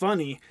pretty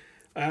funny.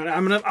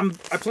 I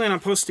plan on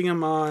posting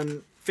them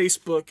on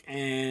Facebook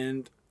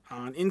and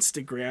on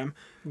Instagram.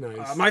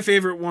 Nice. My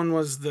favorite one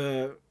was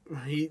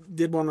he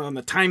did one on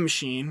the time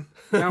machine.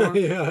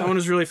 That one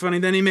was really funny.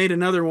 Then he made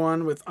another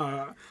one with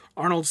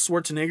Arnold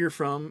Schwarzenegger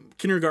from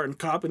Kindergarten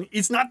Cop, and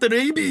it's not the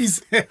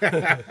rabies.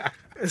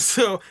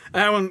 So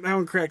that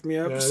one cracked me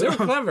up. Yeah, so, they were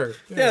clever.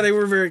 Yeah, they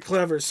were very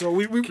clever. So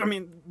we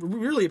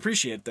really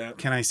appreciate that.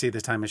 Can I see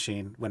the time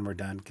machine when we're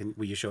done?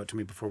 Will you show it to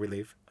me before we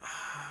leave?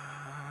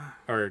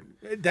 Or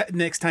that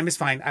next time is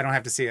fine. I don't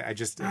have to see it. I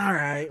just all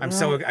right.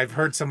 I've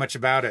heard so much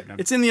about it.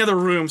 It's in the other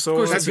room, so Of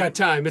course, it's got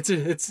time. It's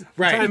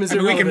right. Time is we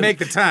irrelevant. can make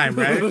the time,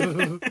 right?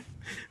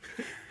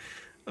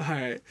 All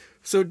right.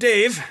 So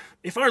Dave,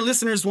 if our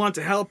listeners want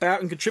to help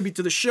out and contribute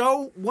to the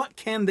show, what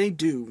can they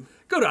do?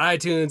 Go to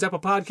iTunes, Apple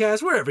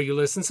Podcasts, wherever you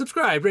listen.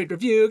 Subscribe, rate,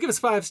 review, give us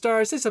 5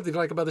 stars, say something you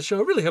like about the show.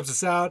 It really helps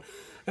us out.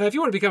 If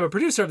you want to become a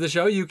producer of the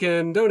show, you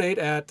can donate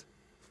at...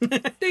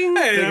 Ding!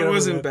 Hey, that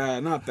wasn't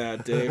bad. Not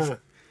bad, Dave.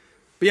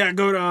 But yeah,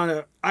 go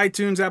to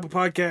iTunes, Apple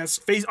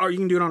Podcasts, or you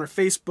can do it on our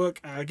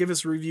Facebook. Give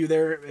us a review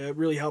there. It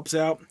really helps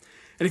out.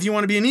 And if you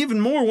want to be an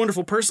even more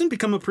wonderful person,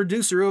 become a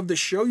producer of the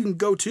show, you can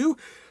go to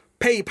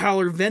PayPal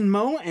or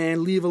Venmo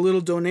and leave a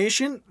little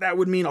donation. That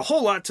would mean a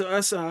whole lot to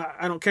us.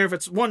 I don't care if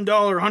it's $1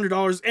 or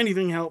 $100.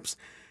 Anything helps.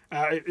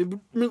 It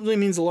really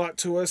means a lot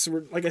to us.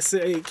 Like I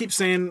keep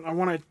saying, I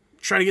want to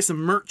try to get some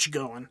merch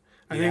going.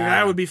 I think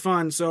that would be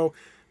fun. So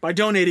by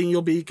donating,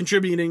 you'll be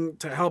contributing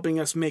to helping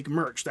us make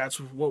merch. That's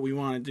what we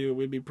want to do. It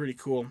would be pretty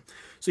cool.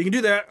 So you can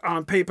do that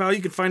on PayPal.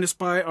 You can find us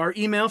by our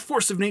email,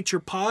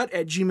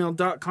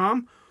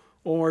 forceofnaturepod@gmail.com,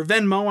 or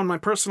Venmo on my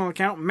personal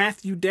account,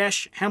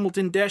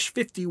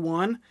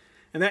 Matthew-Hamilton-51.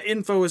 And that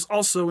info is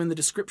also in the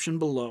description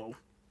below.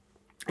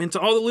 And to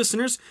all the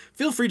listeners,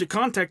 feel free to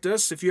contact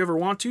us if you ever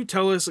want to.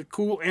 Tell us a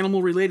cool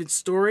animal-related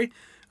story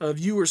of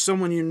you or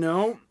someone you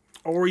know,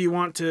 or you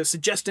want to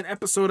suggest an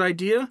episode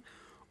idea,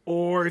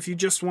 or if you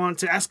just want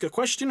to ask a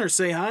question or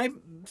say hi,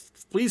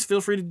 please feel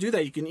free to do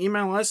that. You can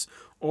email us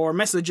or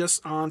message us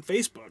on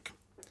Facebook.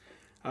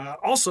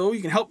 Also,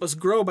 you can help us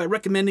grow by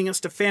recommending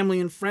us to family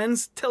and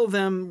friends. Tell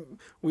them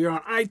we are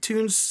on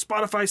iTunes,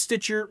 Spotify,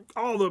 Stitcher,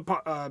 all the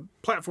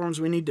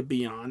platforms we need to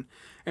be on.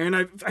 And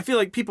I feel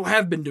like people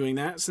have been doing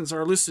that since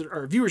our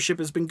viewership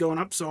has been going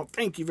up. So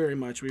thank you very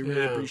much. We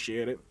really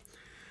appreciate it.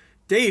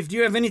 Dave, do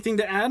you have anything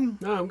to add?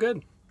 No, I'm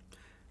good.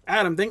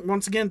 Adam,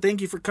 once again,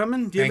 thank you for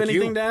coming. Do you have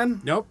anything to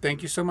add? Nope.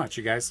 Thank you so much,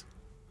 you guys.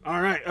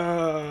 All right.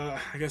 I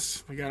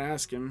guess we got to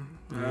ask him.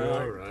 All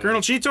right. Colonel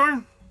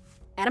Cheetor?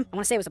 Adam, I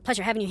want to say it was a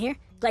pleasure having you here.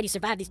 Glad you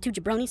survived these 2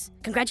 jabronis.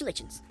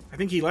 Congratulations. I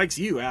think he likes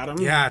you, Adam.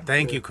 Yeah,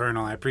 thank you,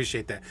 Colonel. I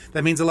appreciate that.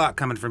 That means a lot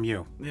coming from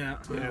you. Yeah.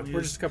 Yeah,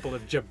 we're just a couple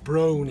of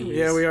jabronis.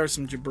 Yeah, we are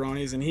some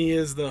jabronis, and he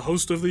is the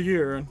host of the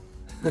year.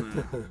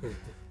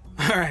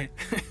 All right.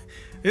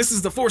 This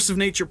is the Force of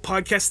Nature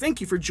podcast. Thank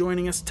you for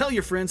joining us. Tell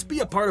your friends, be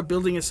a part of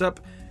building us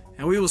up,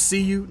 and we will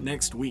see you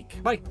next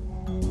week. Bye.